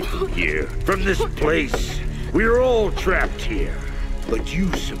get away from here? From this place? We're all trapped here. But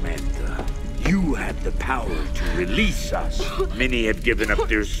you, Samantha, you have the power to release us. Many have given up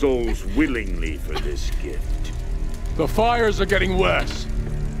their souls willingly for this gift. The fires are getting worse.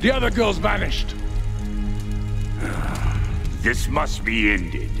 The other girl's vanished. This must be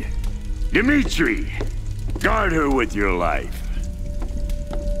ended. Dimitri, guard her with your life.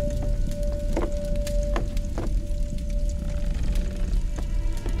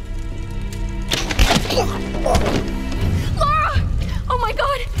 Lara! Oh my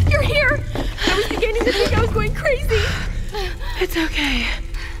god, you're here! I was beginning to think I was going crazy. It's okay.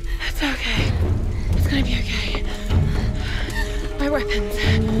 It's okay. It's gonna be okay. My weapons.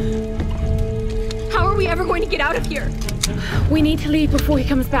 How are we ever going to get out of here? We need to leave before he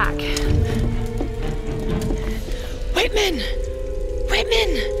comes back. Whitman!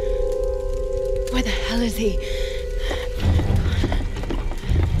 Whitman! Where the hell is he?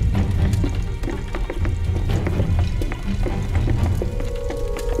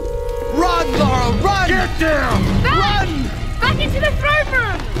 Run! Get down! Back! Run! Back into the throne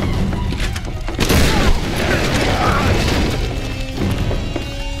room!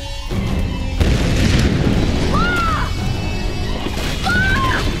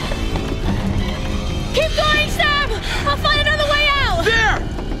 Keep going, Sam! I'll find another way out! There!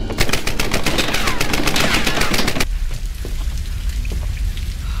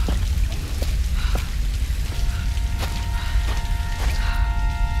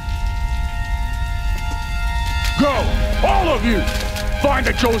 Go! All of you! Find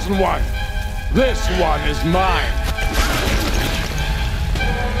the chosen one! This one is mine!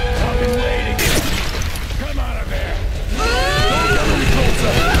 I've been waiting! Come out of there! Don't get any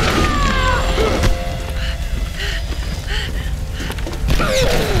closer!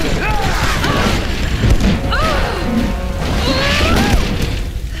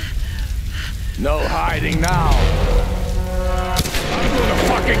 No hiding now! I'm gonna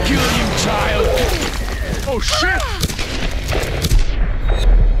fucking kill you, child! Oh shit!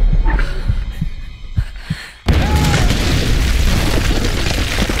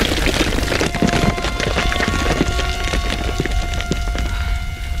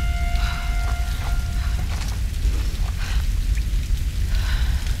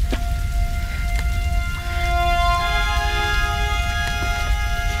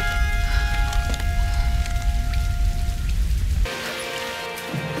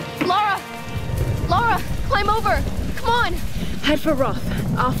 Head for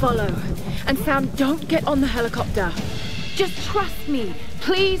Roth. I'll follow. And Sam, don't get on the helicopter. Just trust me.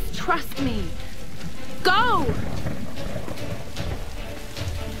 Please trust me. Go!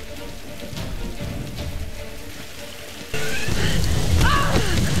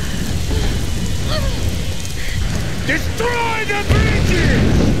 Destroy the bridges!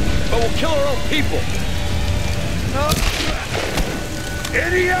 But we'll kill our own people.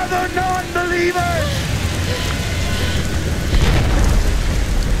 Any other non-believers?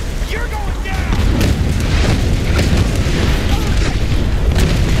 You're going down!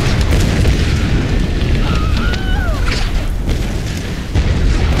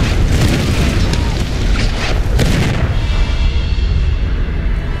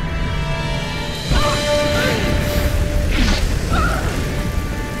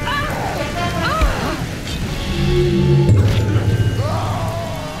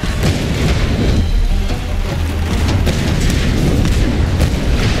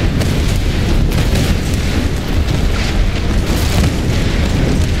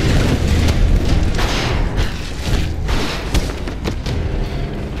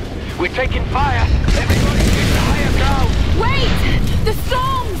 Taking fire! Everybody get to higher ground! Wait! The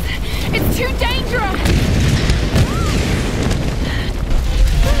storms! It's too dangerous!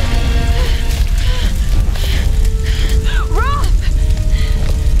 Roth!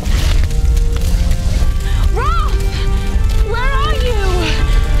 Roth! Where are you?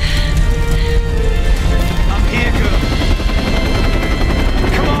 I'm here, girl.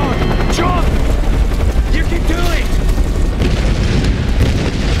 Come on! Jump! You can do it!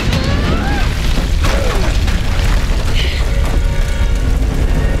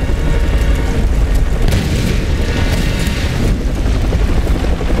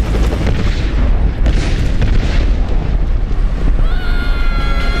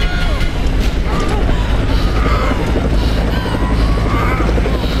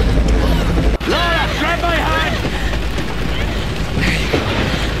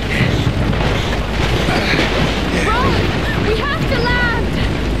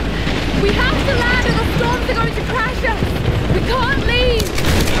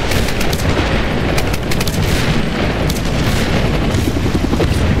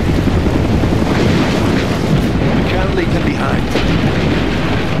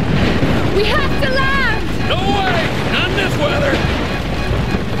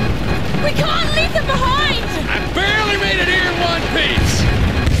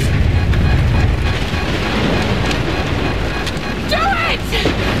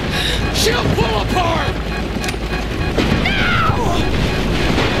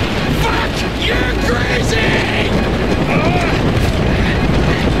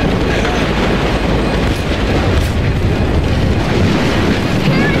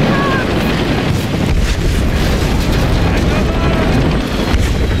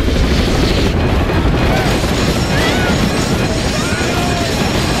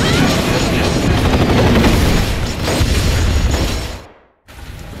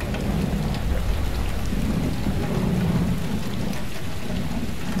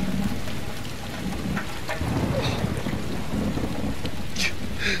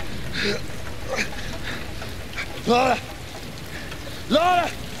 Lara! Lara!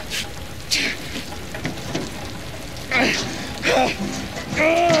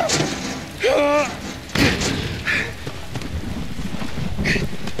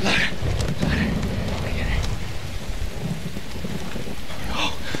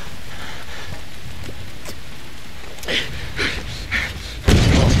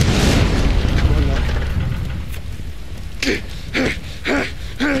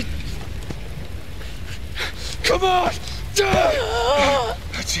 Come on!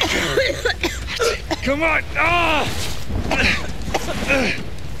 That's it, Gary. Come on!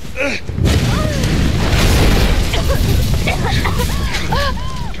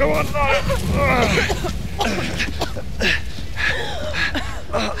 Come on,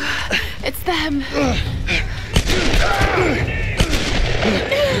 It's them.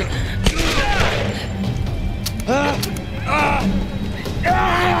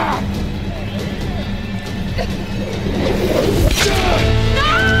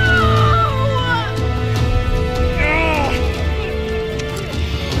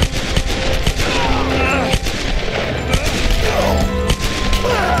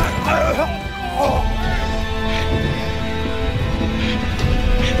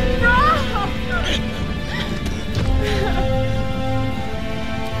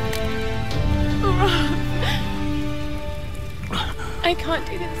 I can't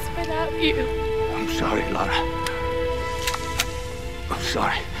do this without you. I'm sorry, Lara. I'm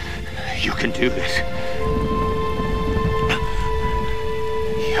sorry. You can do this.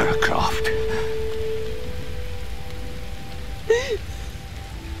 You're a Croft.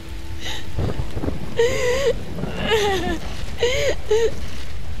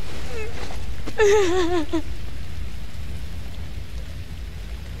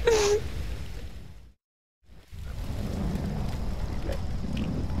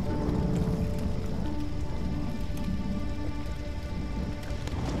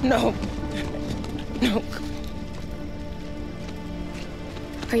 No. No.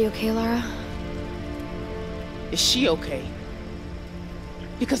 Are you okay, Lara? Is she okay?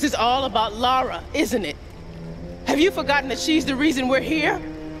 Because it's all about Lara, isn't it? Have you forgotten that she's the reason we're here?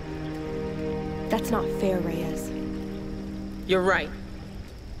 That's not fair, Reyes. You're right.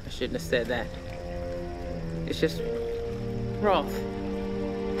 I shouldn't have said that. It's just... Roth.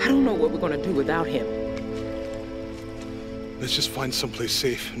 I don't know what we're gonna do without him. Let's just find someplace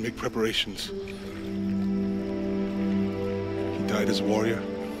safe and make preparations. He died as a warrior.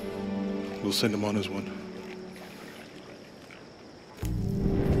 We'll send him on as one.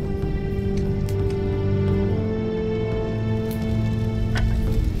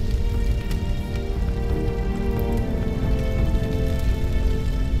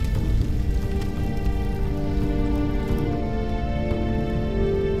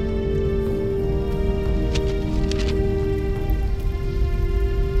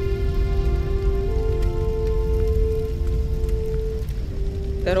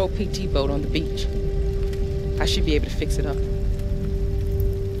 That old PT boat on the beach. I should be able to fix it up.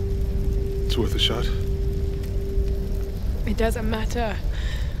 It's worth a shot. It doesn't matter.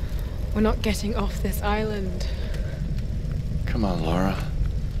 We're not getting off this island. Come on, Lara.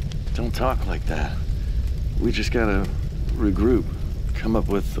 Don't talk like that. We just gotta regroup. Come up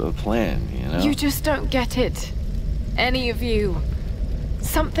with a plan, you know? You just don't get it. Any of you.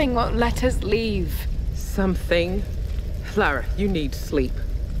 Something won't let us leave. Something? Lara, you need sleep.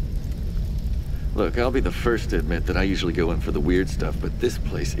 Look, I'll be the first to admit that I usually go in for the weird stuff, but this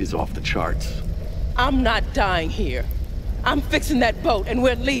place is off the charts. I'm not dying here. I'm fixing that boat and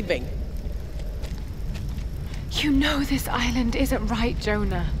we're leaving. You know this island isn't right,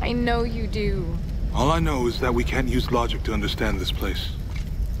 Jonah. I know you do. All I know is that we can't use logic to understand this place.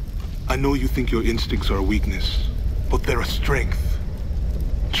 I know you think your instincts are a weakness, but they're a strength.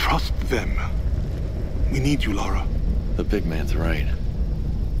 Trust them. We need you, Lara. The big man's right.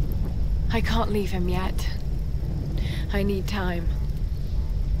 I can't leave him yet. I need time.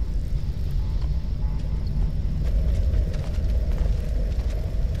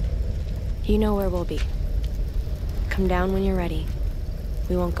 You know where we'll be. Come down when you're ready.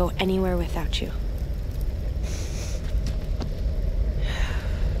 We won't go anywhere without you.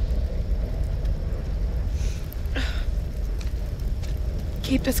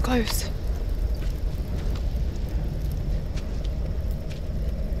 Keep this close.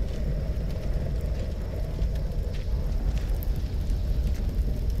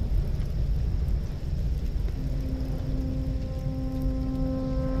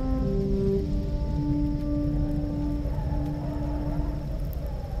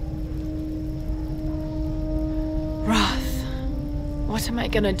 What am I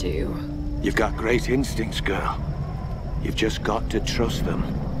gonna do? You've got great instincts, girl. You've just got to trust them.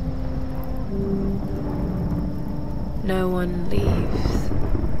 no one leaves.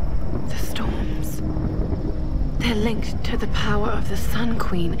 The storms. They're linked to the power of the Sun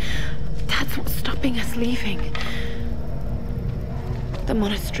Queen. That's what's stopping us leaving. The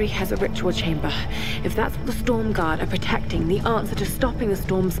monastery has a ritual chamber. If that's what the Storm Guard are protecting, the answer to stopping the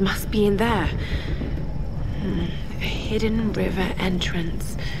storms must be in there. A hidden river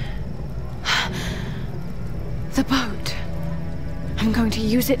entrance. The boat. I'm going to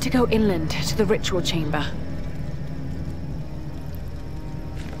use it to go inland to the ritual chamber.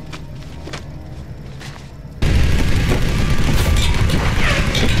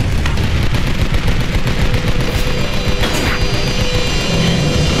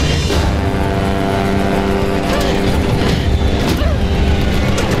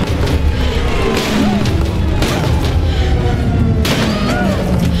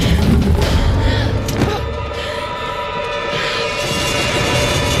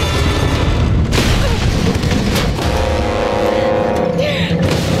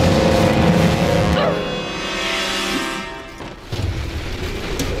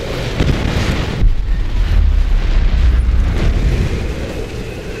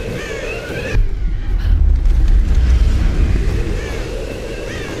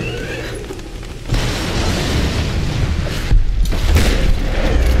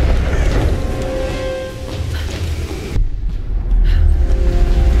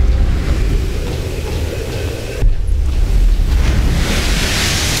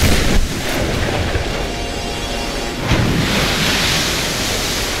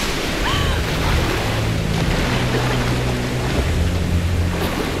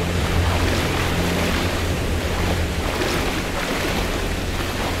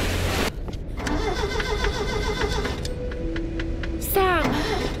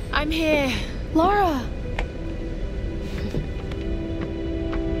 I'm here. Laura!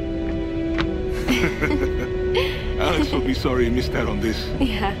 Alex will be sorry he missed out on this.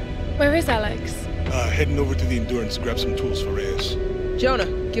 Yeah. Where is Alex? Heading over to the Endurance to grab some tools for Reyes. Jonah,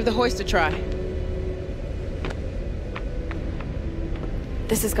 give the hoist a try.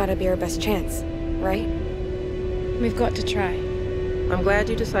 This has got to be our best chance, right? We've got to try. I'm glad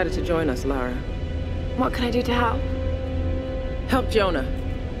you decided to join us, Lara. What can I do to help? Help Jonah.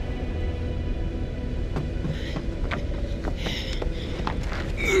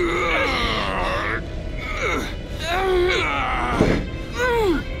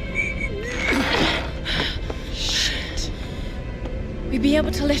 Shit. We'd be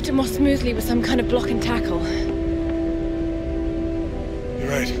able to lift it more smoothly with some kind of block and tackle. You're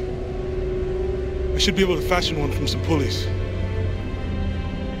right. I should be able to fashion one from some pulleys.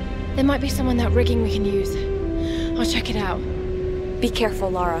 There might be some on that rigging we can use. I'll check it out. Be careful,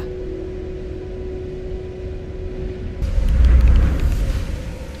 Lara.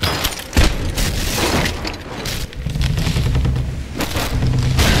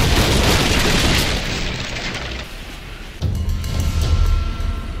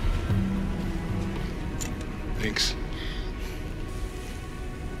 Thanks.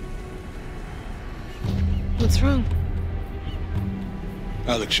 What's wrong?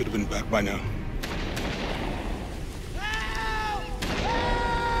 Alex should have been back by now.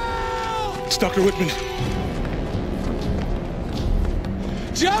 It's Dr. Whitman.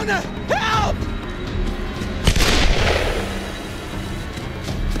 Jonah, help!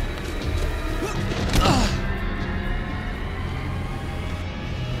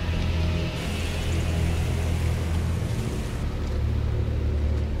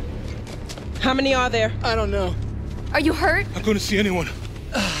 How many are there? I don't know. Are you hurt? I couldn't see anyone.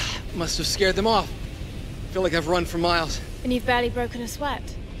 Must have scared them off. Feel like I've run for miles. And you've barely broken a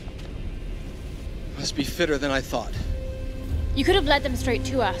sweat. Must be fitter than I thought. You could have led them straight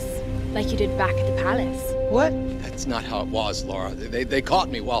to us, like you did back at the palace. What? That's not how it was, Laura. They caught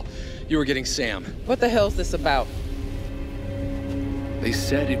me while you were getting Sam. What the hell's this about? They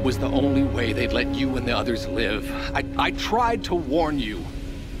said it was the only way they'd let you and the others live. I tried to warn you.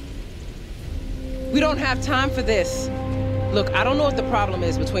 We don't have time for this. Look, I don't know what the problem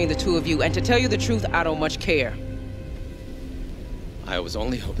is between the two of you, and to tell you the truth, I don't much care. I was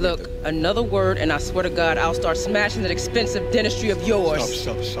only hoping Look, another word, and I swear to God, I'll start smashing that expensive dentistry of yours.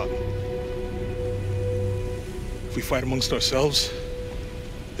 Stop. If we fight amongst ourselves,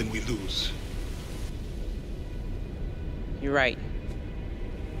 then we lose. You're right.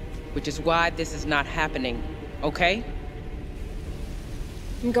 Which is why this is not happening, okay?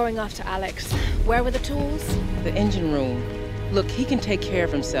 I'm going after Alex. Where were the tools? The engine room. Look, he can take care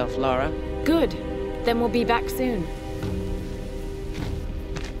of himself, Lara. Good. Then we'll be back soon.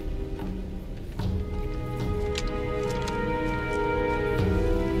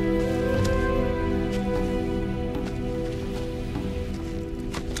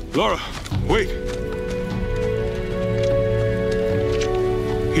 Lara, wait!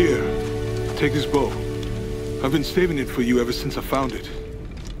 Here, take this bow. I've been saving it for you ever since I found it.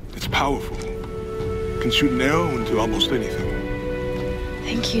 It's powerful. It can shoot an arrow into almost anything.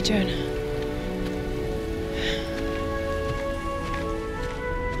 Thank you, Jonah.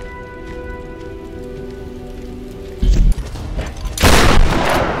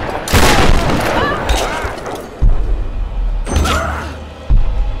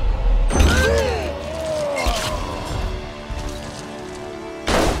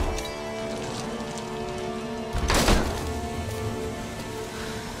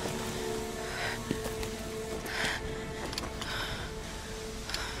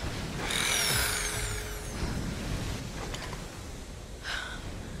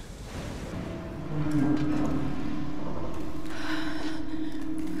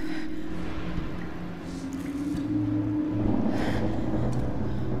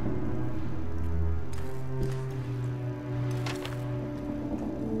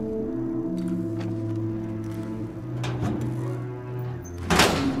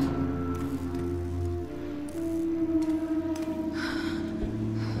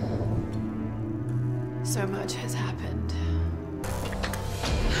 So much has happened.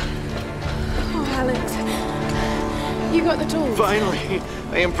 Oh, Alex. You got the tools. Finally!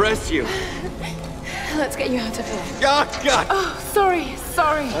 I impressed you. Let's get you out of here. God! God! Oh, sorry.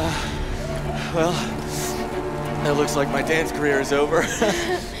 Well, it looks like my dance career is over.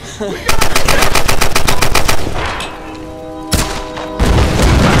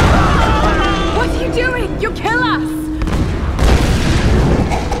 What are you doing? You'll kill us!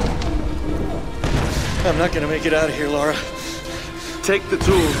 I'm not gonna make it out of here, Lara. Take the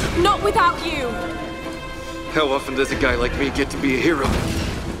tools. Not without you! How often does a guy like me get to be a hero?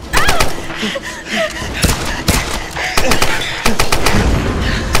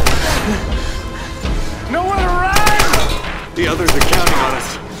 Nowhere to run! The others are counting on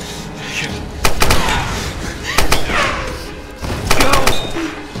us. Go!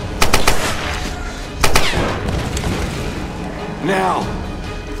 Now!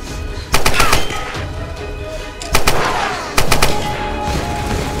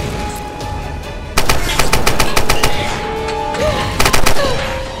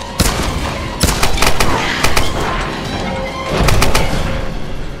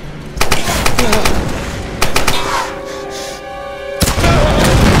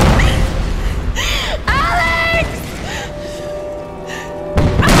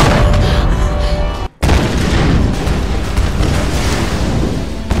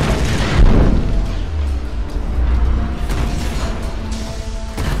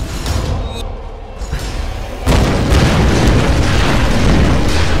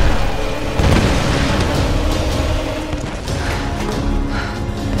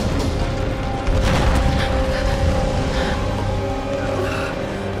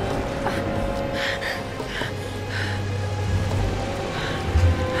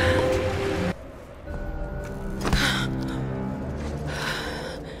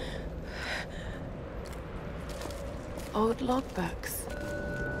 Old logbooks.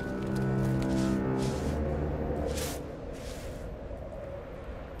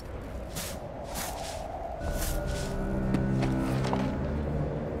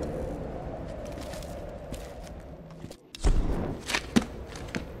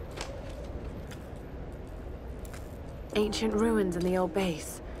 Ancient ruins in the old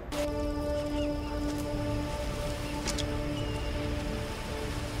base.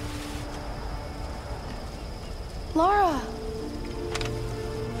 Lara!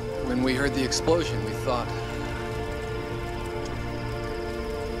 When we heard the explosion, we thought...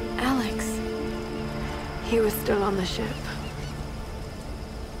 Alex. He was still on the ship.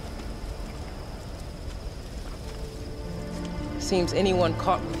 Seems anyone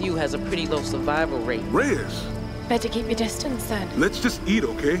caught with you has a pretty low survival rate. Reyes! Better keep your distance, then. Let's just eat,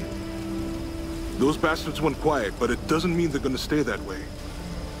 okay? Those bastards went quiet, but it doesn't mean they're gonna stay that way.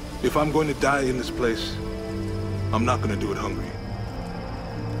 If I'm going to die in this place, I'm not gonna do it hungry.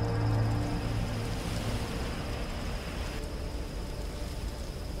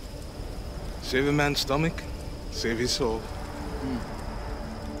 Save a man's stomach, save his soul.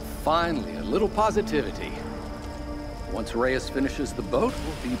 Finally, a little positivity. Once Reyes finishes the boat,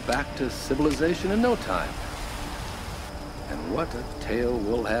 we'll be back to civilization in no time. And what a tale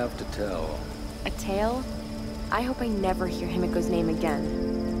we'll have to tell. A tale? I hope I never hear Himiko's name again.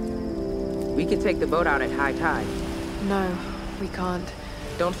 We can take the boat out at high tide. No, we can't.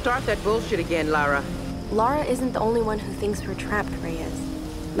 Don't start that bullshit again, Lara. Lara isn't the only one who thinks we're trapped, Reyes.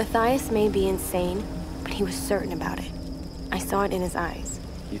 Matthias may be insane, but he was certain about it. I saw it in his eyes.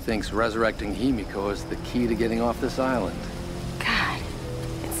 He thinks resurrecting Himiko is the key to getting off this island. God,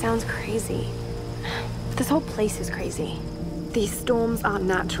 it sounds crazy. This whole place is crazy. These storms aren't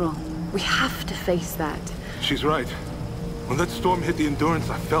natural. We have to face that. She's right. When that storm hit the Endurance,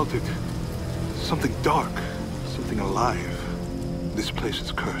 I felt it. Something dark, something alive. This place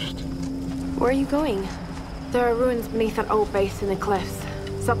is cursed. Where are you going? There are ruins beneath that old base in the cliffs.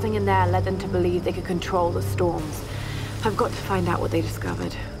 Something in there led them to believe they could control the storms. I've got to find out what they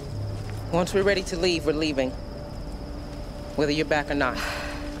discovered. Once we're ready to leave, we're leaving. Whether you're back or not.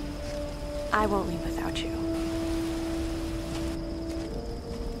 I won't leave without you.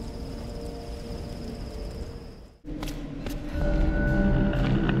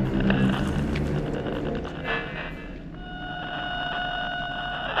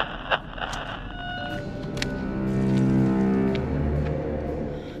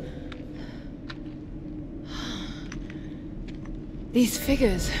 These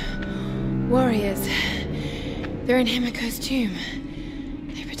figures, warriors, they're in Himiko's tomb.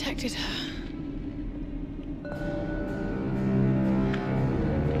 They protected her.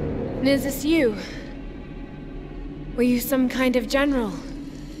 And is this you? Were you some kind of general?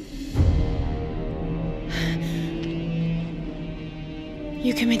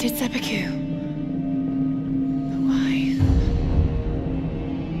 You committed seppuku. But why?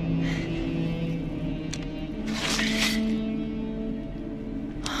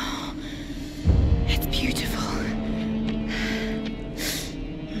 Oh, it's beautiful.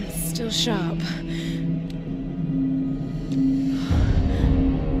 It's still sharp.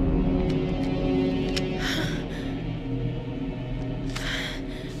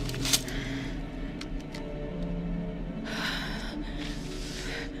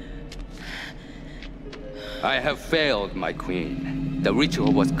 I have failed, my queen. The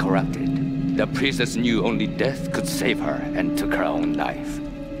ritual was corrupted. The priestess knew only death could save her and took her own life.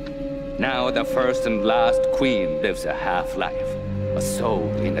 Now the first and last queen lives a half-life, a soul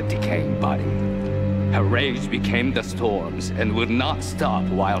in a decaying body. Her rage became the storms and will not stop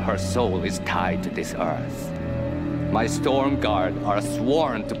while her soul is tied to this earth. My storm guard are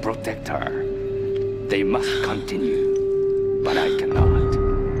sworn to protect her. They must continue, but I cannot.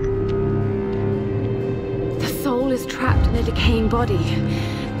 The soul is trapped in a decaying body.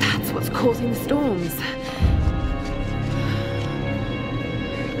 That's what's causing the storms.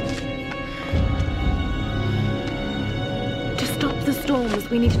 To stop the storms,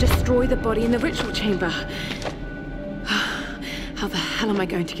 we need to destroy the body in the ritual chamber. How the hell am I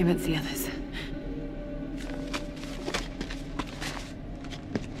going to convince the others?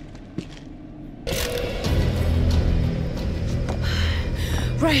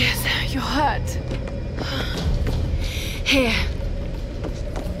 Reyes, you're hurt. Here.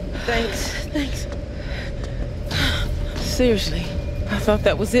 Thanks. Seriously, I thought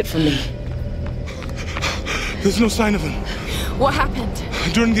that was it for me. There's no sign of him. What happened?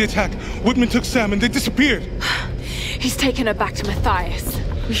 During the attack, Whitman took Sam and they disappeared. He's taken her back to Matthias.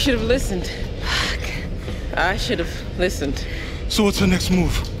 We should have listened. I should have listened. So what's our next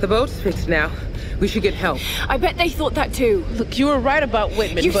move? The boat's fixed now. We should get help. I bet they thought that too. Look, you were right about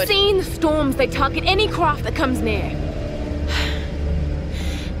Whitman, You've seen the storms. They target any craft that comes near.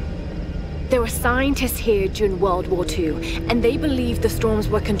 There were scientists here during World War II, and they believed the storms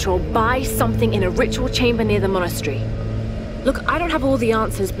were controlled by something in a ritual chamber near the monastery. Look, I don't have all the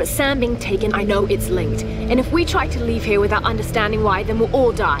answers, but Sam being taken, I know it's linked. And if we try to leave here without understanding why, then we'll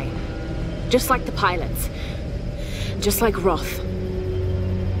all die. Just like the pilots. Just like Roth.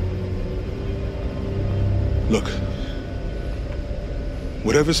 Look.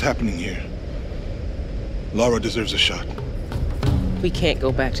 Whatever's happening here, Lara deserves a shot. We can't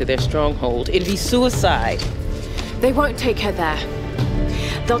go back to their stronghold. It'd be suicide. They won't take her there.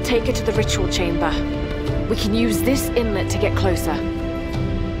 They'll take her to the ritual chamber. We can use this inlet to get closer.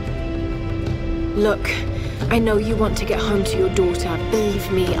 Look, I know you want to get home to your daughter.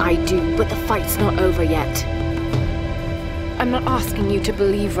 Believe me, I do, but the fight's not over yet. I'm not asking you to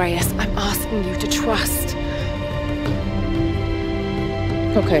believe, Reyes. I'm asking you to trust.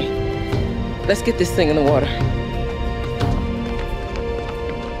 Okay. Let's get this thing in the water.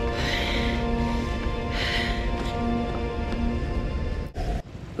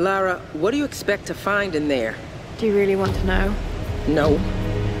 Lara, what do you expect to find in there? Do you really want to know? No,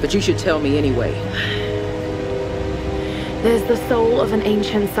 but you should tell me anyway. There's the soul of an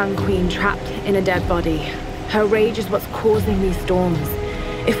ancient Sun Queen trapped in a dead body. Her rage is what's causing these storms.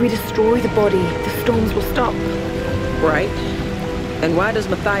 If we destroy the body, the storms will stop. Right. And why does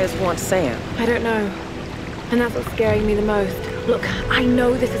Matthias want Sam? I don't know. And that's what's scaring me the most. Look, I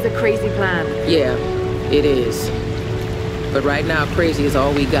know this is a crazy plan. Yeah, it is. But right now, crazy is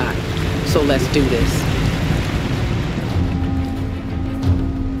all we got. So let's do this.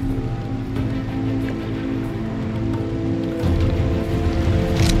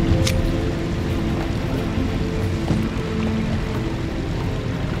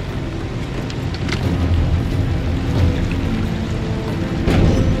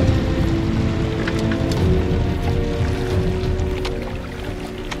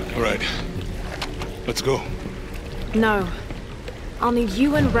 Let's go. No. I'll need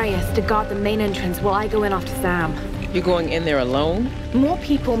you and Reyes to guard the main entrance while I go in after Sam. You're going in there alone? More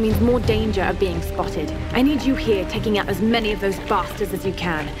people means more danger of being spotted. I need you here taking out as many of those bastards as you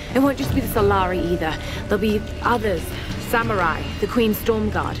can. It won't just be the Solari either. There'll be others. Samurai, the Queen's Storm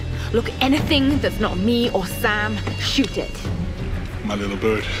Guard. Look, anything that's not me or Sam, shoot it. My little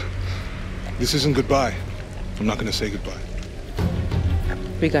bird. This isn't goodbye. I'm not gonna say goodbye.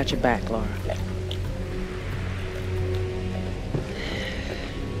 We got your back, Laura.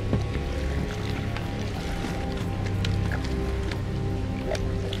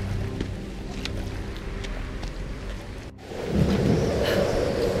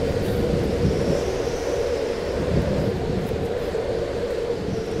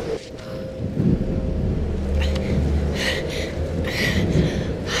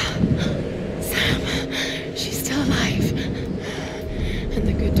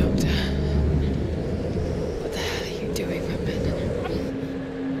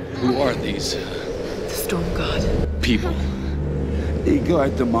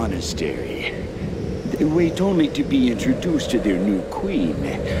 Guard the monastery. They wait only to be introduced to their new queen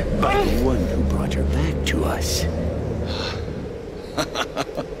by the one who brought her back to us.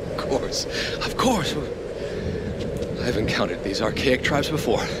 Of course. I've encountered these archaic tribes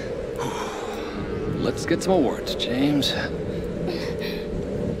before. Let's get some awards, James.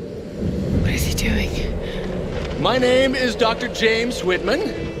 What is he doing? My name is Dr. James Whitman.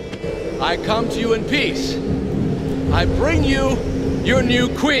 I come to you in peace. I bring you your new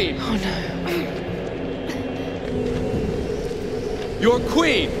queen. Oh, no. Your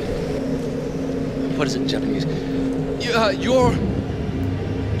queen. What is it in Japanese? Your...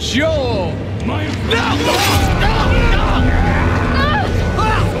 Joe. My... No!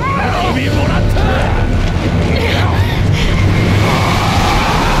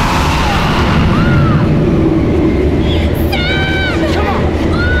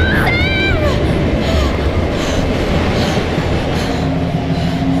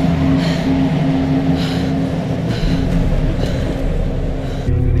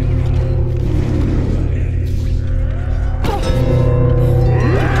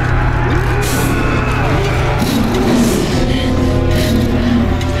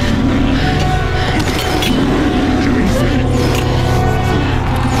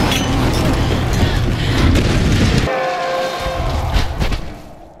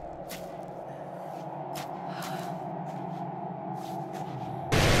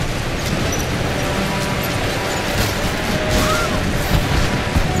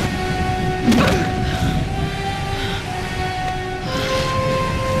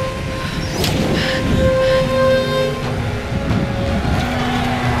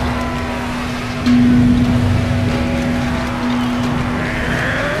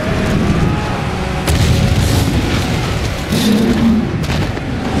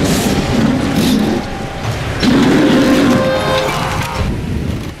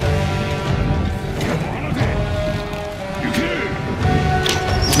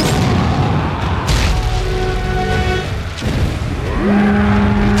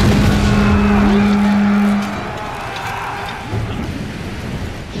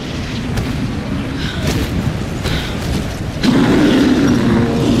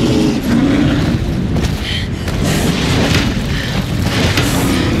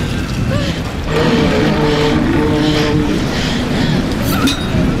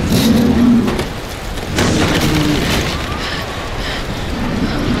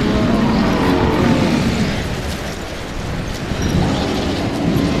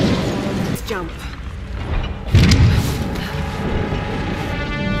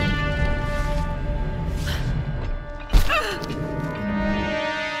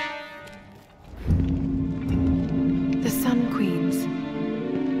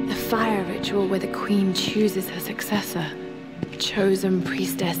 Where the queen chooses her successor. Chosen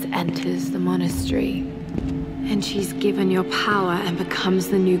priestess enters the monastery. And she's given your power and becomes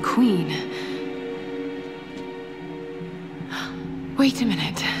the new queen. Wait a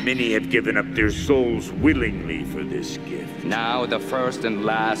minute. Many have given up their souls willingly for this gift. Now the first and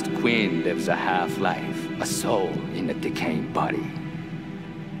last queen lives a half-life, a soul in a decaying body.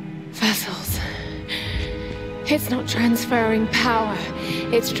 Vessels. It's not transferring power.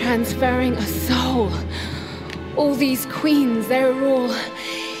 It's transferring a soul. All these queens, they're all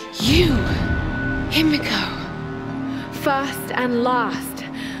you, Himiko. First and last.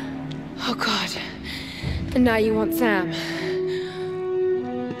 Oh God. And now you want Sam.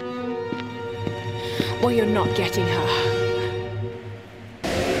 Well, you're not getting her.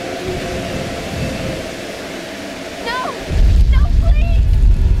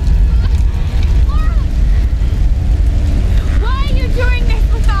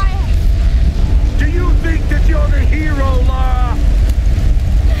 You're the hero, Lara!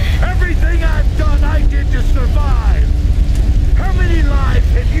 Everything I've done, I did to survive! How many lives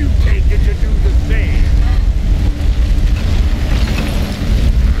have you taken to do the same?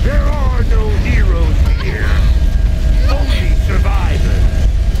 There are no heroes here. Only survivors.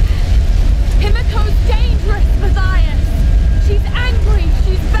 Himiko's dangerous, Matthias! She's angry,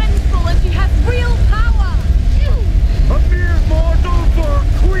 she's vengeful, and she has real power! A mere mortal for a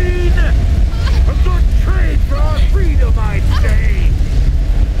queen? A good trade for our freedom, I'd say!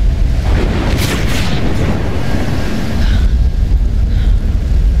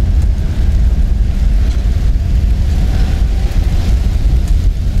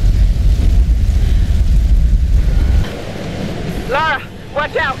 Lara,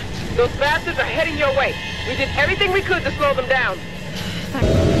 watch out! Those bastards are heading your way. We did everything we could to slow them down.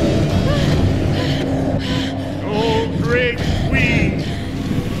 Oh, great queen!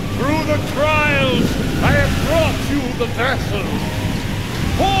 Through the trials, I have brought you the vessel.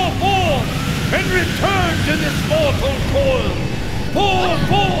 Pour forth and return to this mortal coil. Pour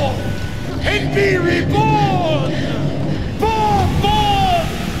forth and be reborn. Pour forth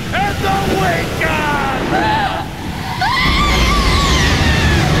and awaken.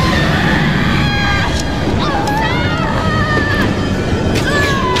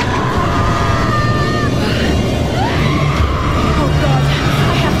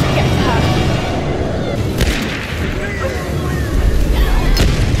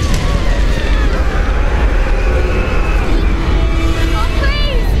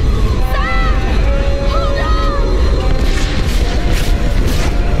 Please! Sam!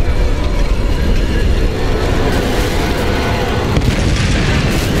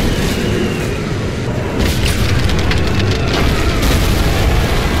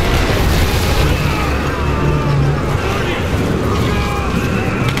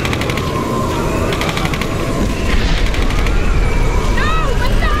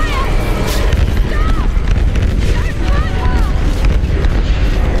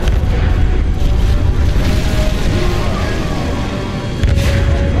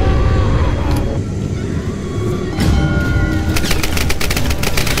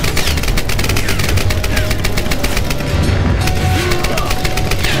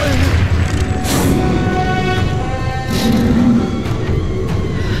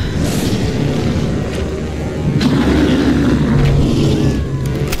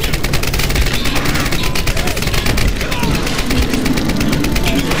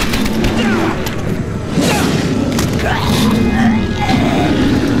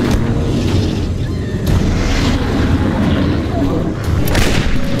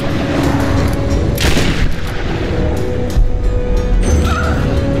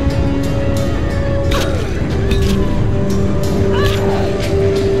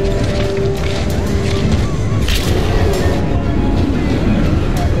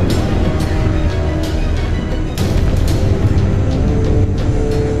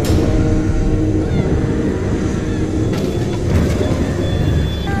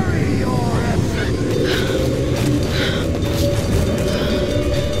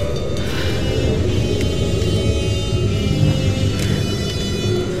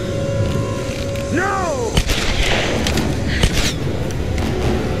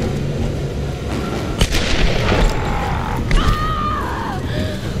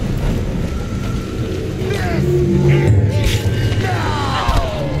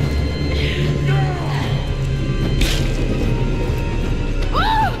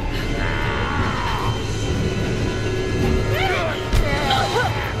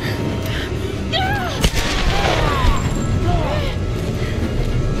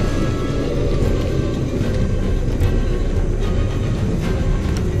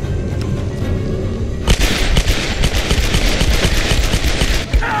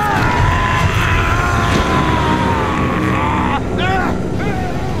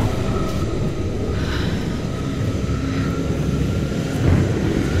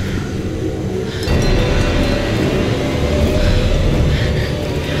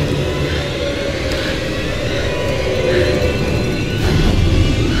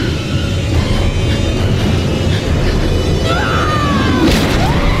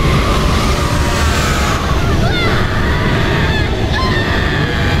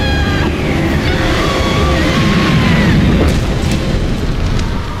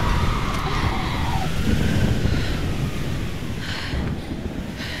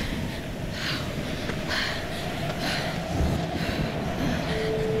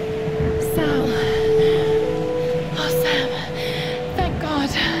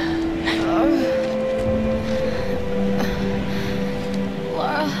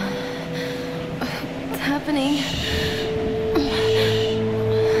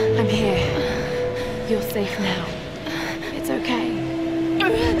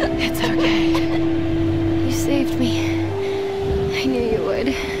 It's okay. You saved me. I knew you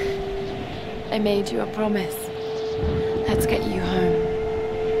would. I made you a promise. Let's get you home.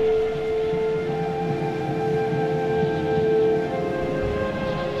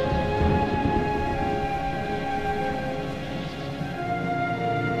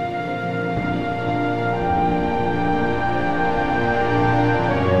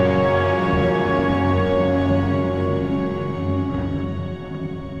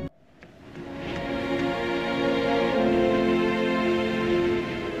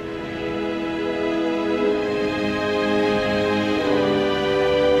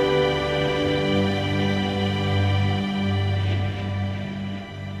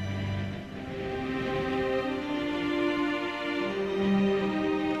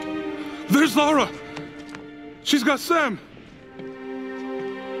 There's Lara! She's got Sam!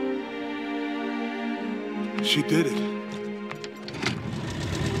 She did it.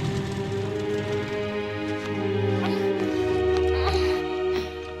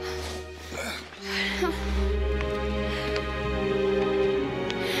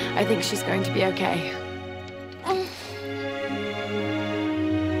 I think she's going to be okay.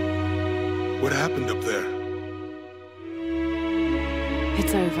 What happened up there?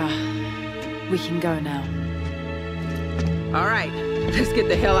 It's over. We can go now. All right, let's get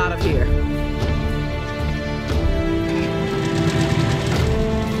the hell out of here.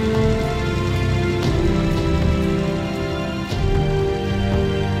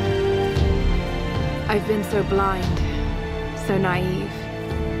 I've been so blind, so naive.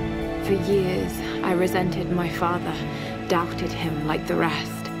 For years, I resented my father, doubted him like the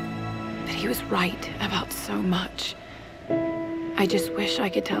rest. But he was right about so much. I just wish I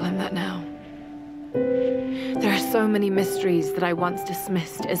could tell him that now. There are so many mysteries that I once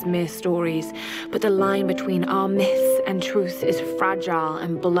dismissed as mere stories, but the line between our myths and truth is fragile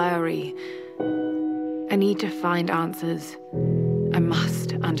and blurry. I need to find answers. I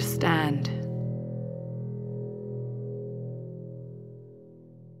must understand.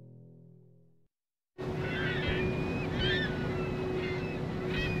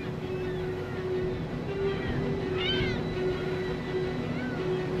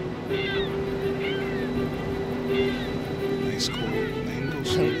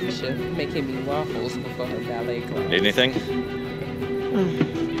 Alicia making me waffles before her ballet class. Need anything?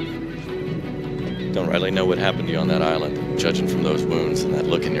 Don't rightly know what happened to you on that island. Judging from those wounds and that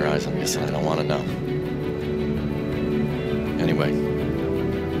look in your eyes, I'm guessing I don't want to know. Anyway,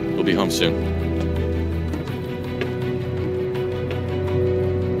 we'll be home soon.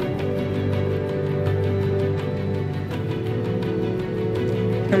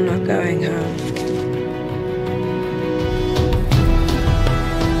 I'm not going home.